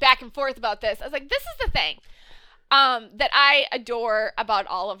texting back and forth about this. I was like, this is the thing that I adore about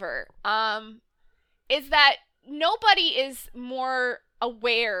Oliver is that nobody is more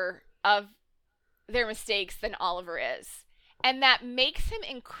aware of their mistakes than Oliver is. And that makes him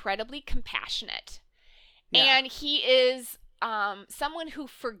incredibly compassionate. Yeah. And he is someone who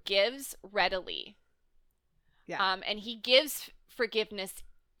forgives readily. Yeah. And he gives forgiveness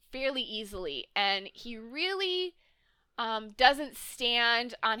fairly easily. And he really doesn't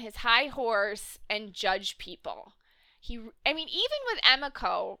stand on his high horse and judge people. Even with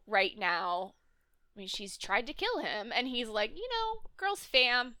Emiko right now, she's tried to kill him. And he's like, girls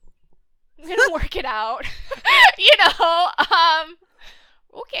fam. I'm going to work it out.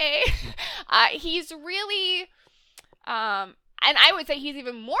 Okay. He's really, and I would say he's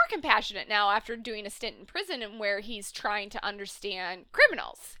even more compassionate now after doing a stint in prison and where he's trying to understand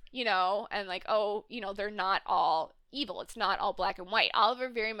criminals, and like, they're not all evil. It's not all black and white. Oliver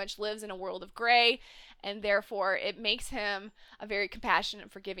very much lives in a world of gray, and therefore it makes him a very compassionate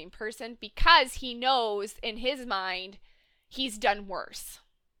and forgiving person because he knows in his mind he's done worse.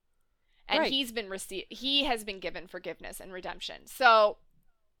 And right. he has been given forgiveness and redemption. So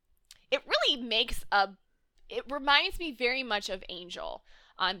it really it reminds me very much of Angel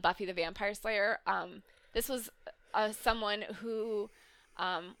on Buffy the Vampire Slayer. This was someone who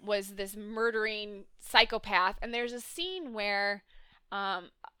was this murdering psychopath. And there's a scene where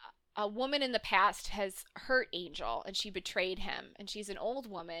a woman in the past has hurt Angel and she betrayed him. And she's an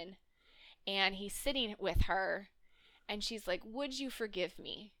old woman and he's sitting with her and she's like, would you forgive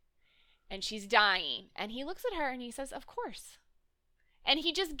me? And she's dying. And he looks at her and he says, of course. And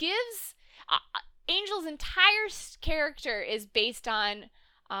he just gives... Angel's entire character is based on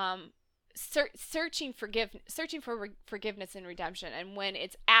searching for forgiveness and redemption. And when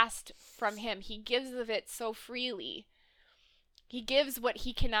it's asked from him, he gives of it so freely. He gives what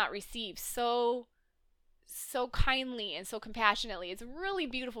he cannot receive so kindly and so compassionately. It's a really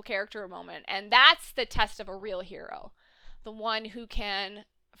beautiful character moment. And that's the test of a real hero. The one who can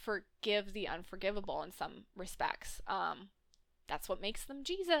forgive the unforgivable in some respects. That's what makes them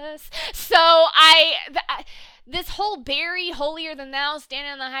Jesus. So this whole Barry, holier than thou,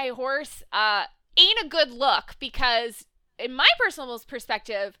 standing on the high horse, ain't a good look because in my personal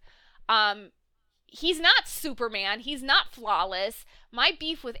perspective, he's not Superman. He's not flawless. My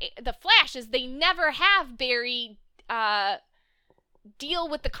beef with the Flash is they never have Barry deal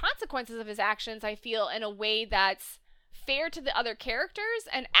with the consequences of his actions, I feel, in a way that's fair to the other characters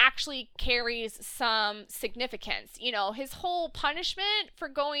and actually carries some significance. His whole punishment for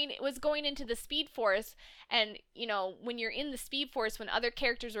going into the Speed Force, and when you're in the Speed Force, when other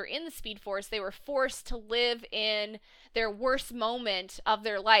characters were in the Speed Force, they were forced to live in their worst moment of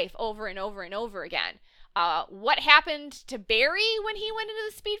their life over and over and over again. What happened to Barry when he went into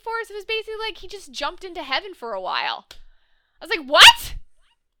the Speed Force? It was basically like he just jumped into heaven for a while. I was like, what?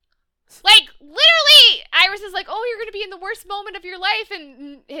 Like, literally, Iris is like, oh, you're going to be in the worst moment of your life.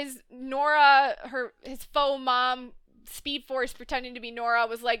 And Nora, his faux mom, Speed Force pretending to be Nora,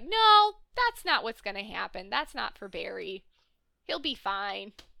 was like, no, that's not what's going to happen. That's not for Barry. He'll be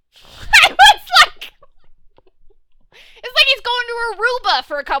fine. I was like, it's like he's going to Aruba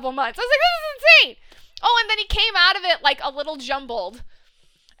for a couple months. I was like, this is insane. Oh, and then he came out of it like a little jumbled.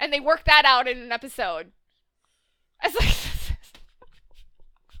 And they worked that out in an episode. I was like,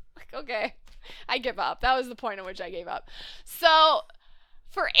 okay, I give up. That was the point at which I gave up. So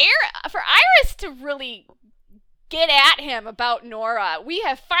for Iris to really get at him about Nora, we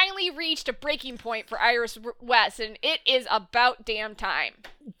have finally reached a breaking point for Iris West, and it is about damn time.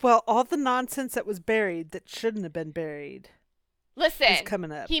 Well, all the nonsense that was buried that shouldn't have been buried. Listen, is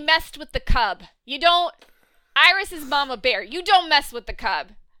coming up. He messed with the cub. Iris is Mama Bear. You don't mess with the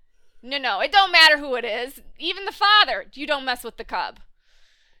cub. No, it don't matter who it is. Even the father, you don't mess with the cub.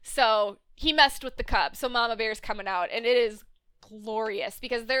 So he messed with the cub. So Mama Bear's coming out, and it is glorious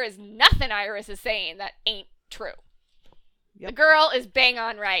because there is nothing Iris is saying that ain't true. Yep. The girl is bang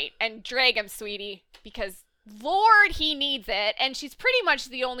on right, and drag him, sweetie, because Lord, he needs it, and she's pretty much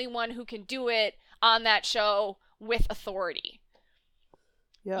the only one who can do it on that show with authority.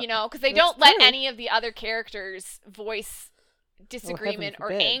 Yep. Because they don't let any of the other characters voice disagreement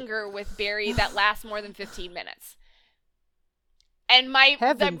or anger with Barry that lasts more than 15 minutes. And my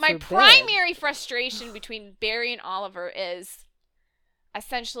primary frustration between Barry and Oliver is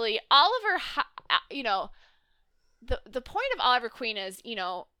essentially Oliver, the point of Oliver Queen is,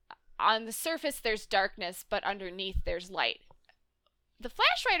 on the surface there's darkness, but underneath there's light. The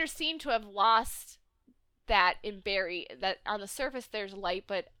Flash writers seem to have lost that in Barry, that on the surface there's light,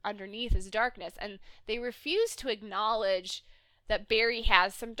 but underneath is darkness. And they refuse to acknowledge that Barry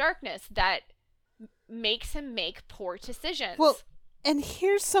has some darkness that makes him make poor decisions. Well, and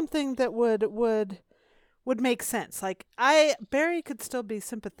here's something that would make sense. Like, Barry could still be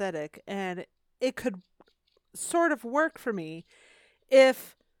sympathetic, and it could sort of work for me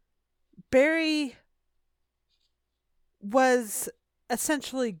if Barry was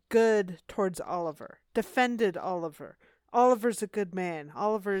essentially good towards Oliver, defended Oliver. Oliver's a good man.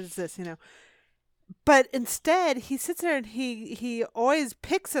 Oliver is this, But instead, he sits there and he always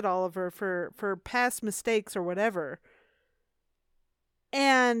picks at Oliver for past mistakes or whatever,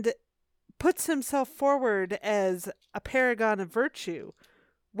 and puts himself forward as a paragon of virtue,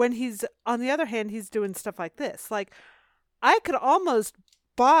 when he's, on the other hand, he's doing stuff like this. Like, I could almost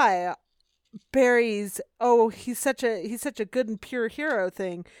buy Barry's he's such a good and pure hero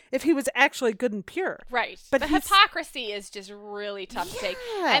thing if he was actually good and pure. Right. But the hypocrisy is just really tough to take.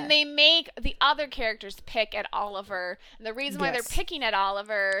 And they make the other characters pick at Oliver. And the reason why they're picking at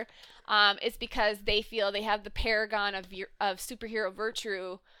Oliver is because they feel they have the paragon of superhero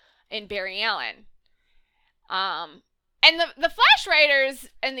virtue in Barry Allen. And the Flash writers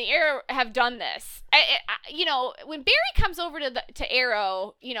and the Arrow have done this. When Barry comes over to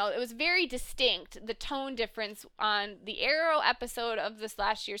Arrow, it was very distinct, the tone difference on the Arrow episode of this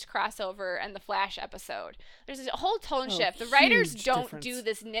last year's crossover and the Flash episode. There's a whole tone shift. The writers don't do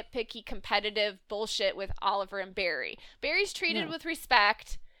this nitpicky, competitive bullshit with Oliver and Barry. Barry's treated with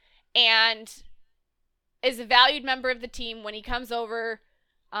respect and is a valued member of the team when he comes over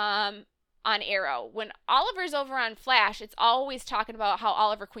on Arrow. When Oliver's over on Flash, it's always talking about how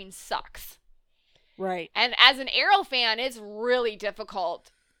Oliver Queen sucks. Right. And as an Arrow fan, it's really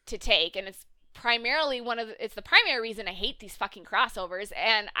difficult to take, and it's primarily it's the primary reason I hate these fucking crossovers,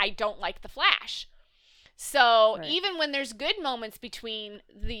 and I don't like the Flash. So even when there's good moments between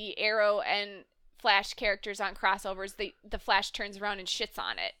the Arrow and Flash characters on crossovers, the Flash turns around and shits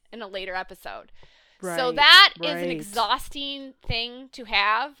on it in a later episode. Right, so that is an exhausting thing to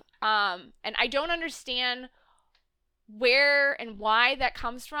have. And I don't understand where and why that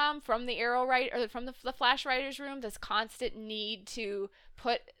comes from the Arrow or from the Flash writers room, this constant need to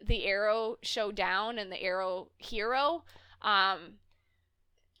put the Arrow show down and the Arrow hero.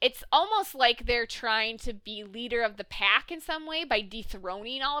 It's almost like they're trying to be leader of the pack in some way by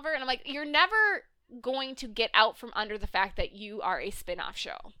dethroning Oliver. And I'm like, you're never going to get out from under the fact that you are a spin-off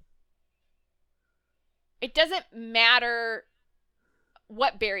show. It doesn't matter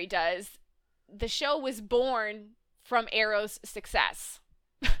what Barry does. The show was born from Arrow's success.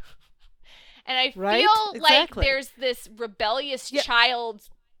 And I feel like there's this rebellious child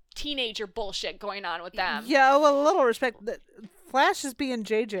teenager bullshit going on with them. Yeah, well, a little respect. Flash is being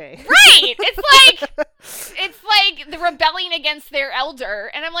JJ. Right. It's like the rebelling against their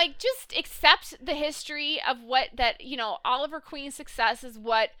elder. And I'm like, just accept the history of Oliver Queen's success is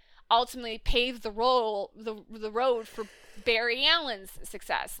what ultimately paved the road for Barry Allen's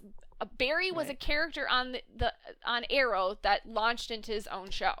success. Barry was a character on on Arrow that launched into his own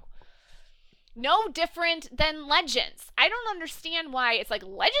show. No different than Legends. I don't understand why it's like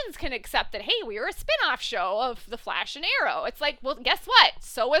Legends can accept that, hey, we are a spin-off show of The Flash and Arrow. It's like, well, guess what?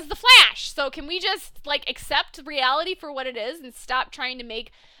 So was The Flash. So can we just like accept reality for what it is and stop trying to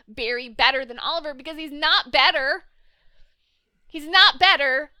make Barry better than Oliver, because he's not better. He's not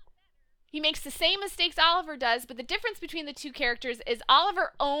better. He makes the same mistakes Oliver does, but the difference between the two characters is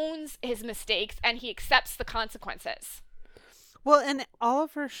Oliver owns his mistakes and he accepts the consequences. Well, and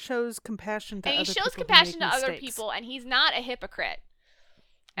Oliver shows compassion to other people. And he shows compassion to other people, and he's not a hypocrite.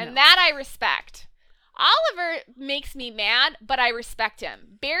 And that I respect. Oliver makes me mad, but I respect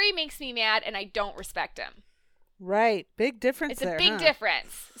him. Barry makes me mad, and I don't respect him. Right. Big difference there, It's a big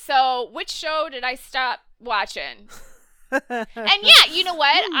difference. So, which show did I stop watching? And yeah, you know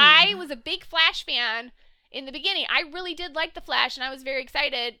what? I was a big Flash fan in the beginning. I really did like The Flash, and I was very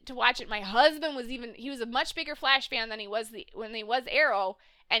excited to watch it. My husband was he was a much bigger Flash fan than he was when he was Arrow.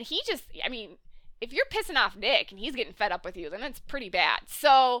 And he just, I mean, if you're pissing off Nick and he's getting fed up with you, then it's pretty bad.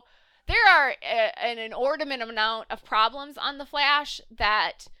 So there are an inordinate amount of problems on The Flash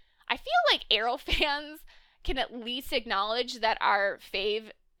that I feel like Arrow fans can at least acknowledge that our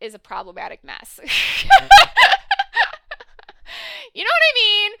fave is a problematic mess. You know what I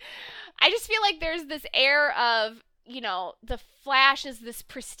mean? I just feel like there's this air of, you know, The Flash is this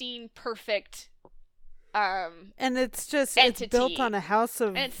pristine, perfect and it's just entity. It's built on a house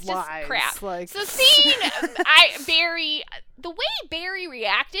of and it's lies. just crap. Like... So seeing Barry, the way Barry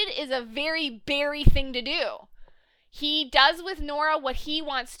reacted is a very Barry thing to do. He does with Nora what he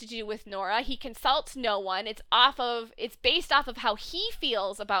wants to do with Nora. He consults no one. It's based off of how he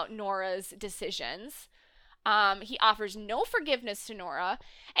feels about Nora's decisions. He offers no forgiveness to Nora.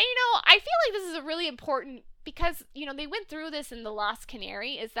 And, you know, I feel like this is a really important, because, you know, they went through this in The Lost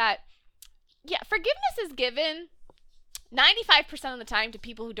Canary, is that, yeah, forgiveness is given 95% of the time to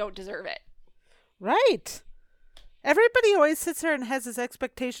people who don't deserve it. Right. Everybody always sits there and has this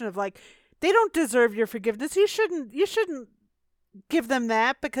expectation of, like, they don't deserve your forgiveness. You shouldn't give them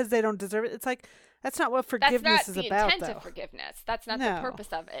that because they don't deserve it. It's like, that's not what forgiveness is about, though. That's not the intent of forgiveness. That's not the purpose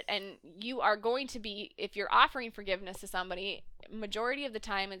of it. And you are going to be, if you're offering forgiveness to somebody, majority of the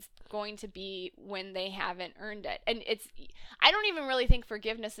time it's going to be when they haven't earned it. And I don't even really think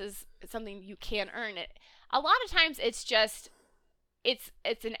forgiveness is something you can earn. It. A lot of times it's just, it's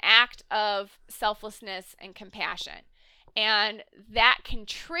an act of selflessness and compassion. And that can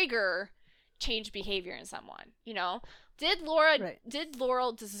trigger change behavior in someone, you know? Did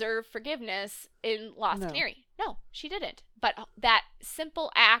Laurel deserve forgiveness in Lost Canary? No, she didn't. But that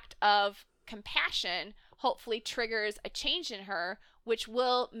simple act of compassion hopefully triggers a change in her, which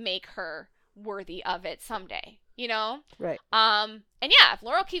will make her worthy of it someday, you know? Right. And yeah, if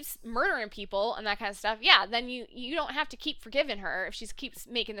Laurel keeps murdering people and that kind of stuff, yeah, then you don't have to keep forgiving her if she keeps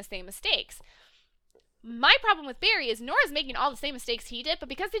making the same mistakes. My problem with Barry is Nora's making all the same mistakes he did, but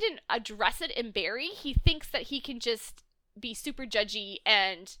because they didn't address it in Barry, he thinks that he can just be super judgy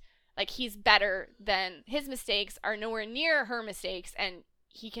and like he's better than his mistakes are nowhere near her mistakes, and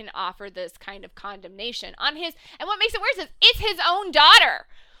he can offer this kind of condemnation on his. And what makes it worse is it's his own daughter.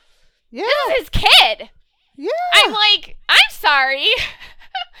 Yeah. This is his kid. Yeah. I'm like, I'm sorry.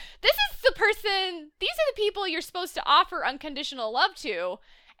 This is the person, these are the people you're supposed to offer unconditional love to.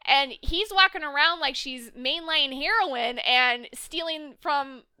 And he's walking around like she's mainline heroin and stealing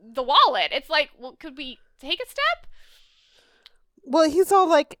from the wallet. It's like, well, could we take a step? Well, he's all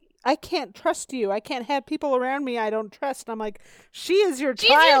like, I can't trust you. I can't have people around me I don't trust. And I'm like, she is your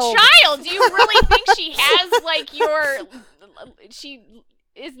child. She's your child. Do you really think she has, like, she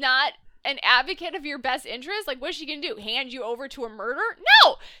is not an advocate of your best interest? Like, what is she going to do? Hand you over to a murderer?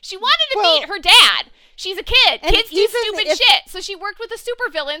 No! She wanted to meet her dad. She's a kid. Kids do stupid shit. So she worked with a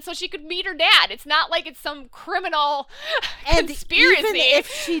supervillain so she could meet her dad. It's not like it's some criminal conspiracy.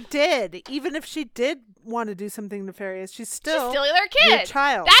 Even if she did want to do something nefarious, she's still their kid. Your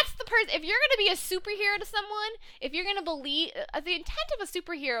child. That's the person. If you're going to be a superhero to someone, if you're going to believe, the intent of a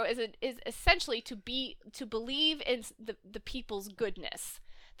superhero is essentially to believe in the people's goodness.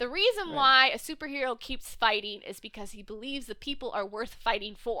 The reason why a superhero keeps fighting is because he believes the people are worth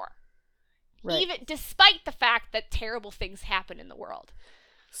fighting for. Right. Even despite the fact that terrible things happen in the world.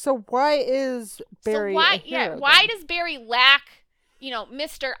 So why is Barry a hero, why does Barry lack,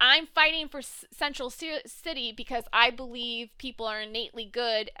 Mr. I'm fighting for Central City because I believe people are innately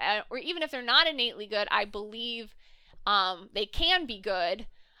good, or even if they're not innately good, I believe they can be good.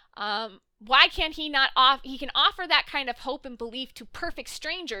 Why can't he not he can offer that kind of hope and belief to perfect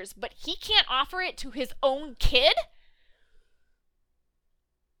strangers, but he can't offer it to his own kid?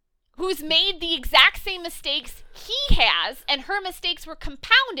 who's made the exact same mistakes he has, and her mistakes were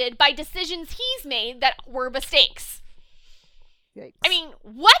compounded by decisions he's made that were mistakes. Yikes. I mean,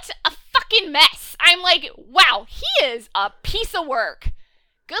 what a fucking mess. I'm like, wow, he is a piece of work.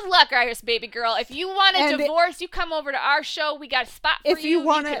 Good luck, Iris baby girl. If you want a divorce, you come over to our show. We got a spot for you. You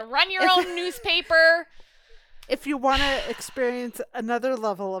can run your own newspaper. If you want to experience another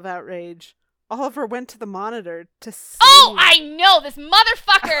level of outrage, Oliver went to the Monitor to see... Oh, I know, this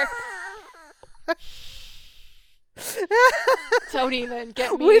motherfucker. Don't even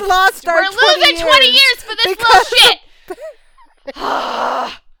get me. We lost our 20 years. We're losing 20 years for this little shit.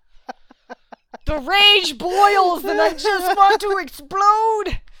 The rage boils and I just want to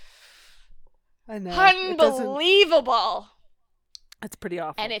explode. I know. Unbelievable. It's pretty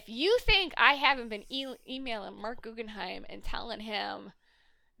awful. And if you think I haven't been emailing Mark Guggenheim and telling him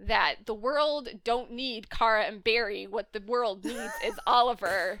that the world don't need Kara and Barry, what the world needs is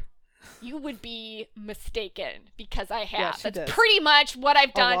Oliver, you would be mistaken, because I have. Yeah, That's does. pretty much what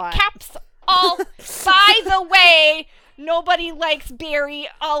I've done. Caps all. By the way, nobody likes Barry.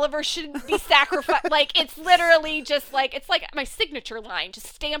 Oliver shouldn't be sacrificed. Like, it's literally just like, it's like my signature line. Just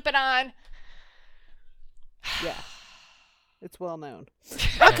stamp it on. Yeah. It's well known.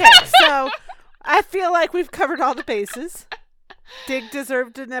 Okay, so I feel like we've covered all the bases. Dig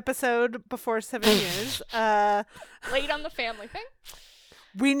deserved an episode before 7 years. Late on the family thing.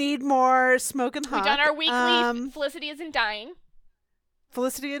 We need more Smokin' Hot. We've done our weekly Felicity Isn't Dying.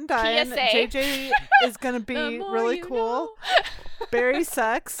 Felicity and Diane. PSA. JJ is going to be really cool. Know. Barry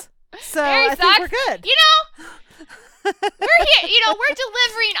sucks. So Barry I think we're good. You know, we're here. You know, we're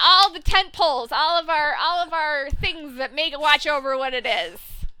delivering all the tent poles, all of our things that make it watch over what it is.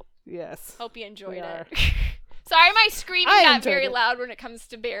 Yes. Hope you enjoyed it. Sorry, my screaming got very loud when it comes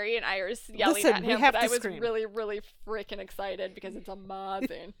to Barry and Iris yelling at him, but I was really, really freaking excited because it's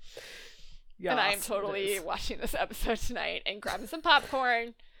amazing. Yes, and I'm totally watching this episode tonight and grabbing some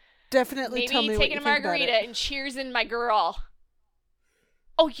popcorn. Definitely tell me what you think about it. Maybe taking a margarita and cheersing my girl.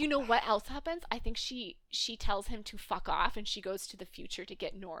 Oh, you know what else happens? I think she tells him to fuck off and she goes to the future to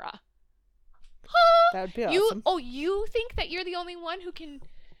get Nora. That would be awesome. You think that you're the only one who can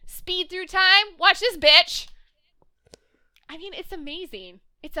speed through time? Watch this, bitch. I mean, it's amazing.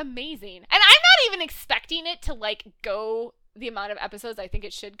 It's amazing. And I'm not even expecting it to, like, go the amount of episodes I think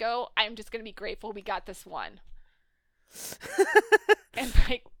it should go. I'm just going to be grateful we got this one. And,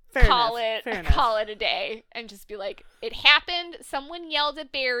 like, call it a day. And just be like, it happened. Someone yelled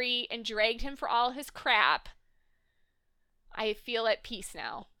at Barry and dragged him for all his crap. I feel at peace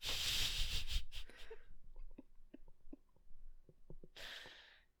now.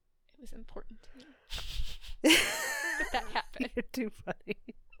 It was important to me. That happened. You're too funny.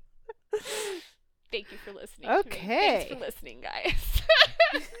 Thank you for listening. Okay. To me. Thanks for listening, guys.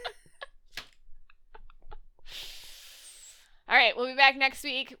 All right, we'll be back next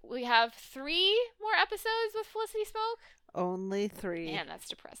week. We have 3 more episodes with Felicity Smoke. Only 3. Man, that's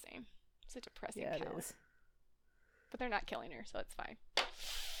depressing. It's a depressing count. It is. But they're not killing her, so it's fine.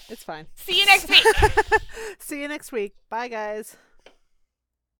 It's fine. See you next week. See you next week. Bye, guys.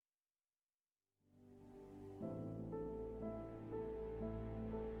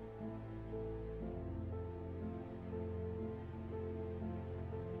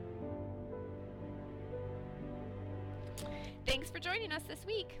 Thanks for joining us this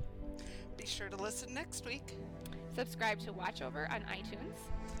week. Be sure to listen next week. Subscribe to Watch Over on iTunes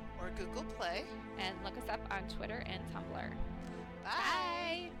or Google Play. And look us up on Twitter and Tumblr. Bye.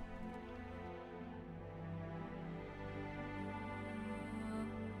 Bye.